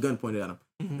don't even have the gun pointed at him.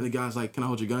 Mm-hmm. And the guy's like, "Can I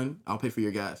hold your gun? I'll pay for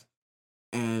your gas."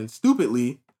 And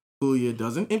stupidly, Kaluuya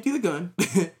doesn't empty the gun.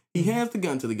 He hands the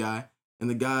gun to the guy, and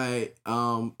the guy,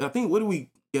 I think, what do we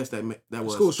guess that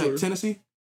was? Like Tennessee?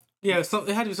 Yeah, so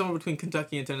it had to be somewhere between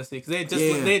Kentucky and Tennessee because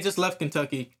they had just left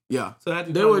Kentucky. Yeah, so it had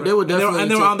to be they were definitely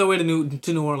they were on their way to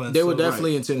New Orleans. They were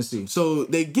definitely in Tennessee. So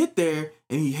they get there,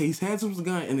 and he hands him the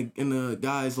gun, and the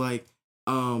guy's like,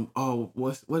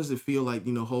 what does it feel like,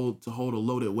 hold a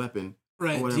loaded weapon?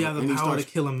 Right. Do you have the power to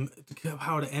kill him? The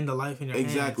power to end a life in your hands?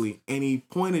 Exactly. And he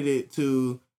pointed it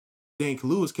to Dan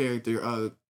Kaluuya's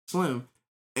character, Slim,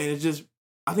 and it just.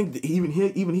 I think even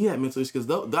he had mental issues because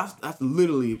that's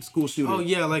literally school shooting. Oh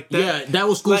yeah, like that. Yeah, that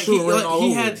was school shooting.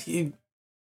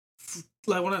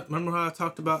 Remember how I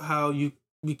talked about how you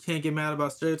can't get mad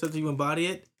about stereotypes, you embody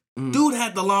it. Mm. Dude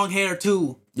had the long hair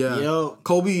too. Yeah,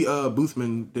 Kobe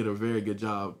Boothman did a very good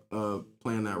job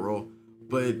playing that role.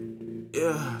 But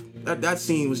yeah, that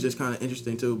scene was just kind of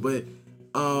interesting too. But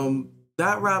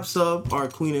that wraps up our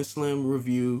Queen and Slim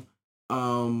review.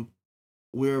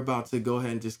 We're about to go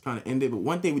ahead and just kind of end it. But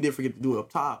one thing we did forget to do up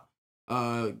top.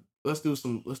 Let's do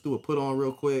a put on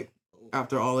real quick.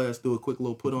 After all that, let's do a quick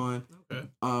little put on. Okay.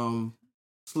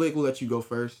 Slick, we'll let you go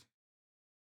first.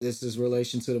 This is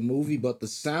relation to the movie, but the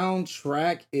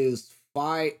soundtrack is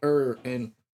fire.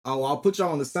 And I'll put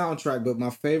y'all on the soundtrack, but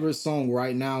my favorite song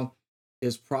right now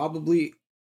is probably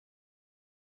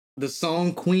the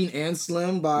song Queen and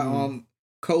Slim by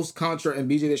Coast Contra and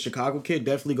BJ the Chicago Kid.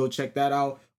 Definitely go check that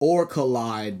out. Or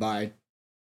Collide by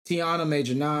Tiana,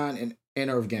 Major 9, and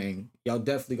Earth Gang. Y'all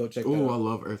definitely go check that out. Ooh, I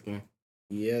love Earth Gang.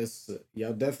 Yes.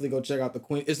 Y'all definitely go check out the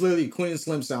Queen. It's literally Queen and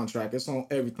Slim soundtrack. It's on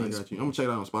everything. I got you. I'm going to check it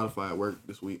out on Spotify at work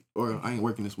this week. Or I ain't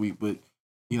working this week, but,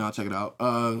 I'll check it out.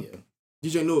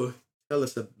 DJ Noah, Tell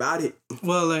us about it.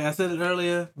 Well, like I said it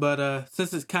earlier, but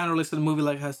since it's kind of related to the movie,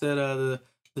 like I said, the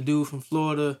dude from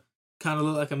Florida kind of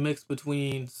look like a mix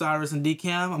between Cyrus and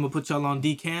DCam. I'm gonna put y'all on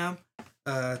DCam.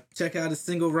 Check out his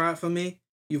single "Ride for Me."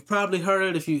 You've probably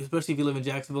heard it especially if you live in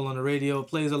Jacksonville on the radio. It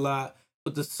plays a lot,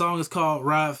 but the song is called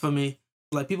 "Ride for Me."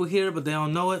 Like people hear it, but they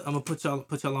don't know it. I'm gonna put y'all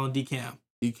on DCam.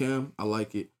 DCam, I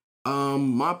like it.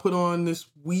 My put on this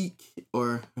week,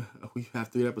 or we have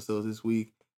 3 episodes this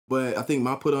week, but I think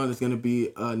my put on is gonna be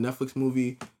a Netflix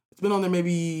movie. It's been on there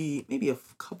maybe a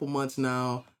couple months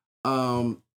now.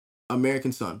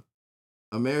 American Son.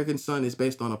 American Son is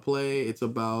based on a play. It's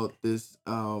about this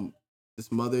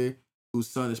mother whose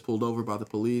son is pulled over by the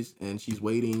police, and she's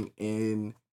waiting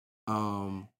in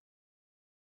the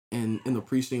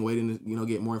precinct, waiting to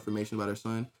get more information about her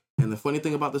son. And the funny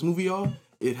thing about this movie, y'all,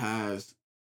 it has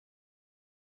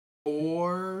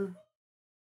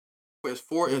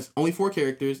it's only 4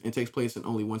 characters and takes place in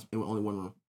only one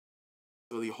room.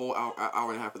 So the whole hour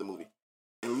and a half of the movie.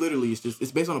 And literally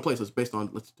it's based on a play, so it's based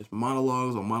on just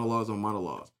monologues on monologues on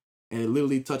monologues. And it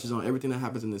literally touches on everything that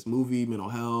happens in this movie: mental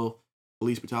health,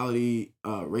 police brutality,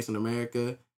 race in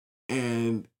America.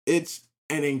 And it's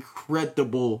an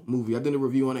incredible movie. I did a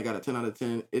review on it, got a 10 out of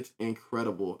 10. It's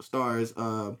incredible. It stars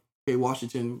Kay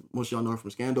Washington, most of y'all know her from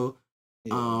Scandal.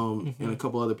 And a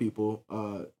couple other people,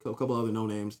 a couple other no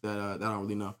names that I don't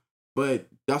really know. But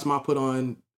that's my put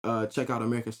on. Check out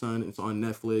American Son. It's on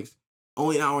Netflix.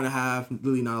 Only an hour and a half,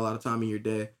 really not a lot of time in your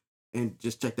day, and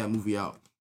just check that movie out.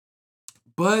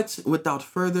 But without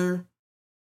further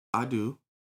ado,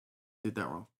 did that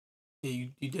wrong? Yeah,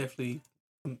 you definitely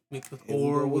mix with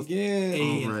or with again.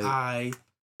 A and right.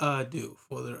 I do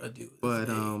further ado. But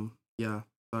yeah,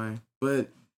 sorry.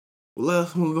 But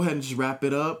we'll go ahead and just wrap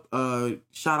it up.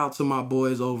 Shout out to my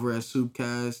boys over at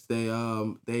Soupcast.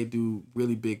 They do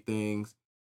really big things.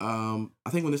 I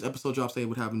think when this episode drops, they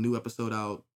would have a new episode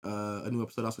out.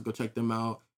 So go check them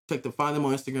out. Find them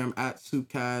on Instagram at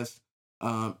Soupcast,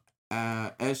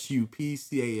 at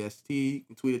SUPCAST. You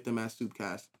can tweet at them at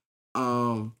Soupcast.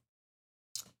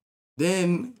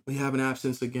 Then we have an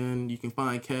absence again. You can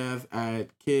find Kev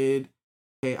at Kidd,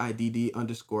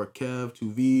 KIDD_Kev,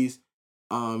 2 V's.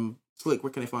 Slick,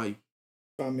 where can they find you?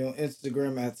 Find me on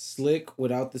Instagram at Slick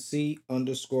without the C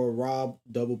 _Rob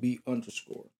 _B_.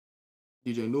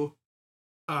 DJ Newell.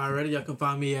 Alrighty, y'all can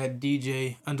find me at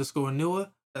DJ_Newell.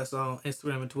 That's on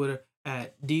Instagram and Twitter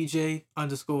at DJ_NUAH.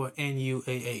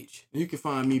 You can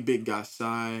find me, Big Guy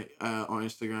Psy, on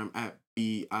Instagram at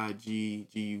BIGGUYCY.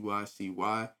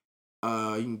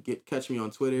 You can catch me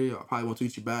on Twitter. I probably won't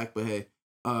tweet you back, but hey,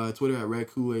 Twitter at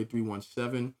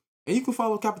RedKool8317. And you can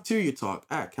follow Cafeteria Talk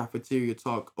at Cafeteria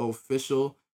Talk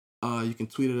Official. You can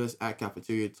tweet at us at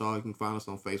Cafeteria Talk. You can find us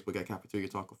on Facebook at Cafeteria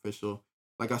Talk Official.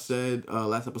 Like I said,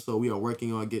 last episode, we are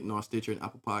working on getting on Stitcher and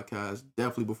Apple Podcasts,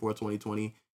 definitely before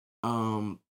 2020.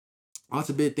 Lots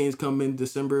of big things come in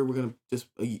December. We're going to just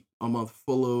a month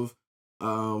full of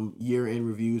year-end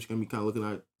reviews. We're going to be kind of looking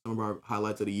at some of our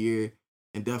highlights of the year,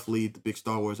 and definitely the big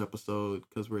Star Wars episode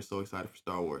because we're so excited for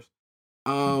Star Wars.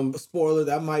 Spoiler,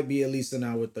 that might be at least an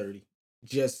hour 30.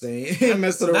 Just saying.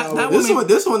 Messing around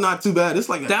this one not too bad. It's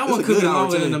like that one could be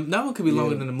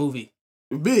longer than the movie.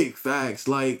 Big facts.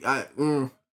 Like I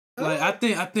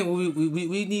think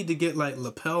we need to get like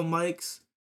lapel mics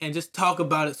and just talk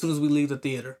about it as soon as we leave the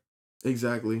theater.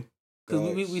 Exactly.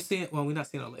 Because we see it. Well, we're not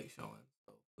seeing a late showing.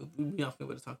 So we don't feel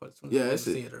way to talk about it as soon as we leave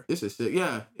the theater. It's a 6.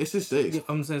 Yeah, it's a 6. Yeah,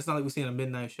 I'm saying it's not like we're seeing a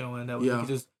midnight showing that we can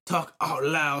just talk out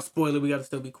loud. Spoiler, we got to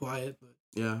still be quiet. But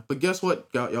yeah, but guess what,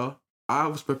 y'all? I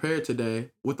was prepared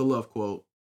today with the love quote.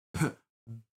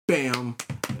 Bam,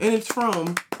 and it's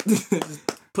from.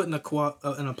 Putting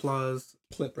an applause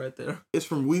clip right there. It's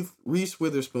from Reese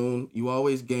Witherspoon. You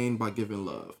always gain by giving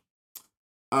love.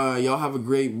 Y'all have a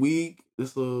great week.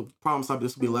 This will be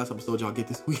the last episode y'all get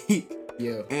this week.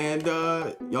 Yeah. And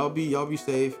y'all be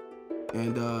safe.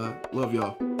 And love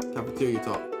y'all. Cafeteria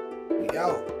Talk. We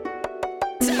out.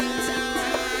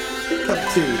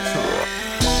 Cafeteria Talk.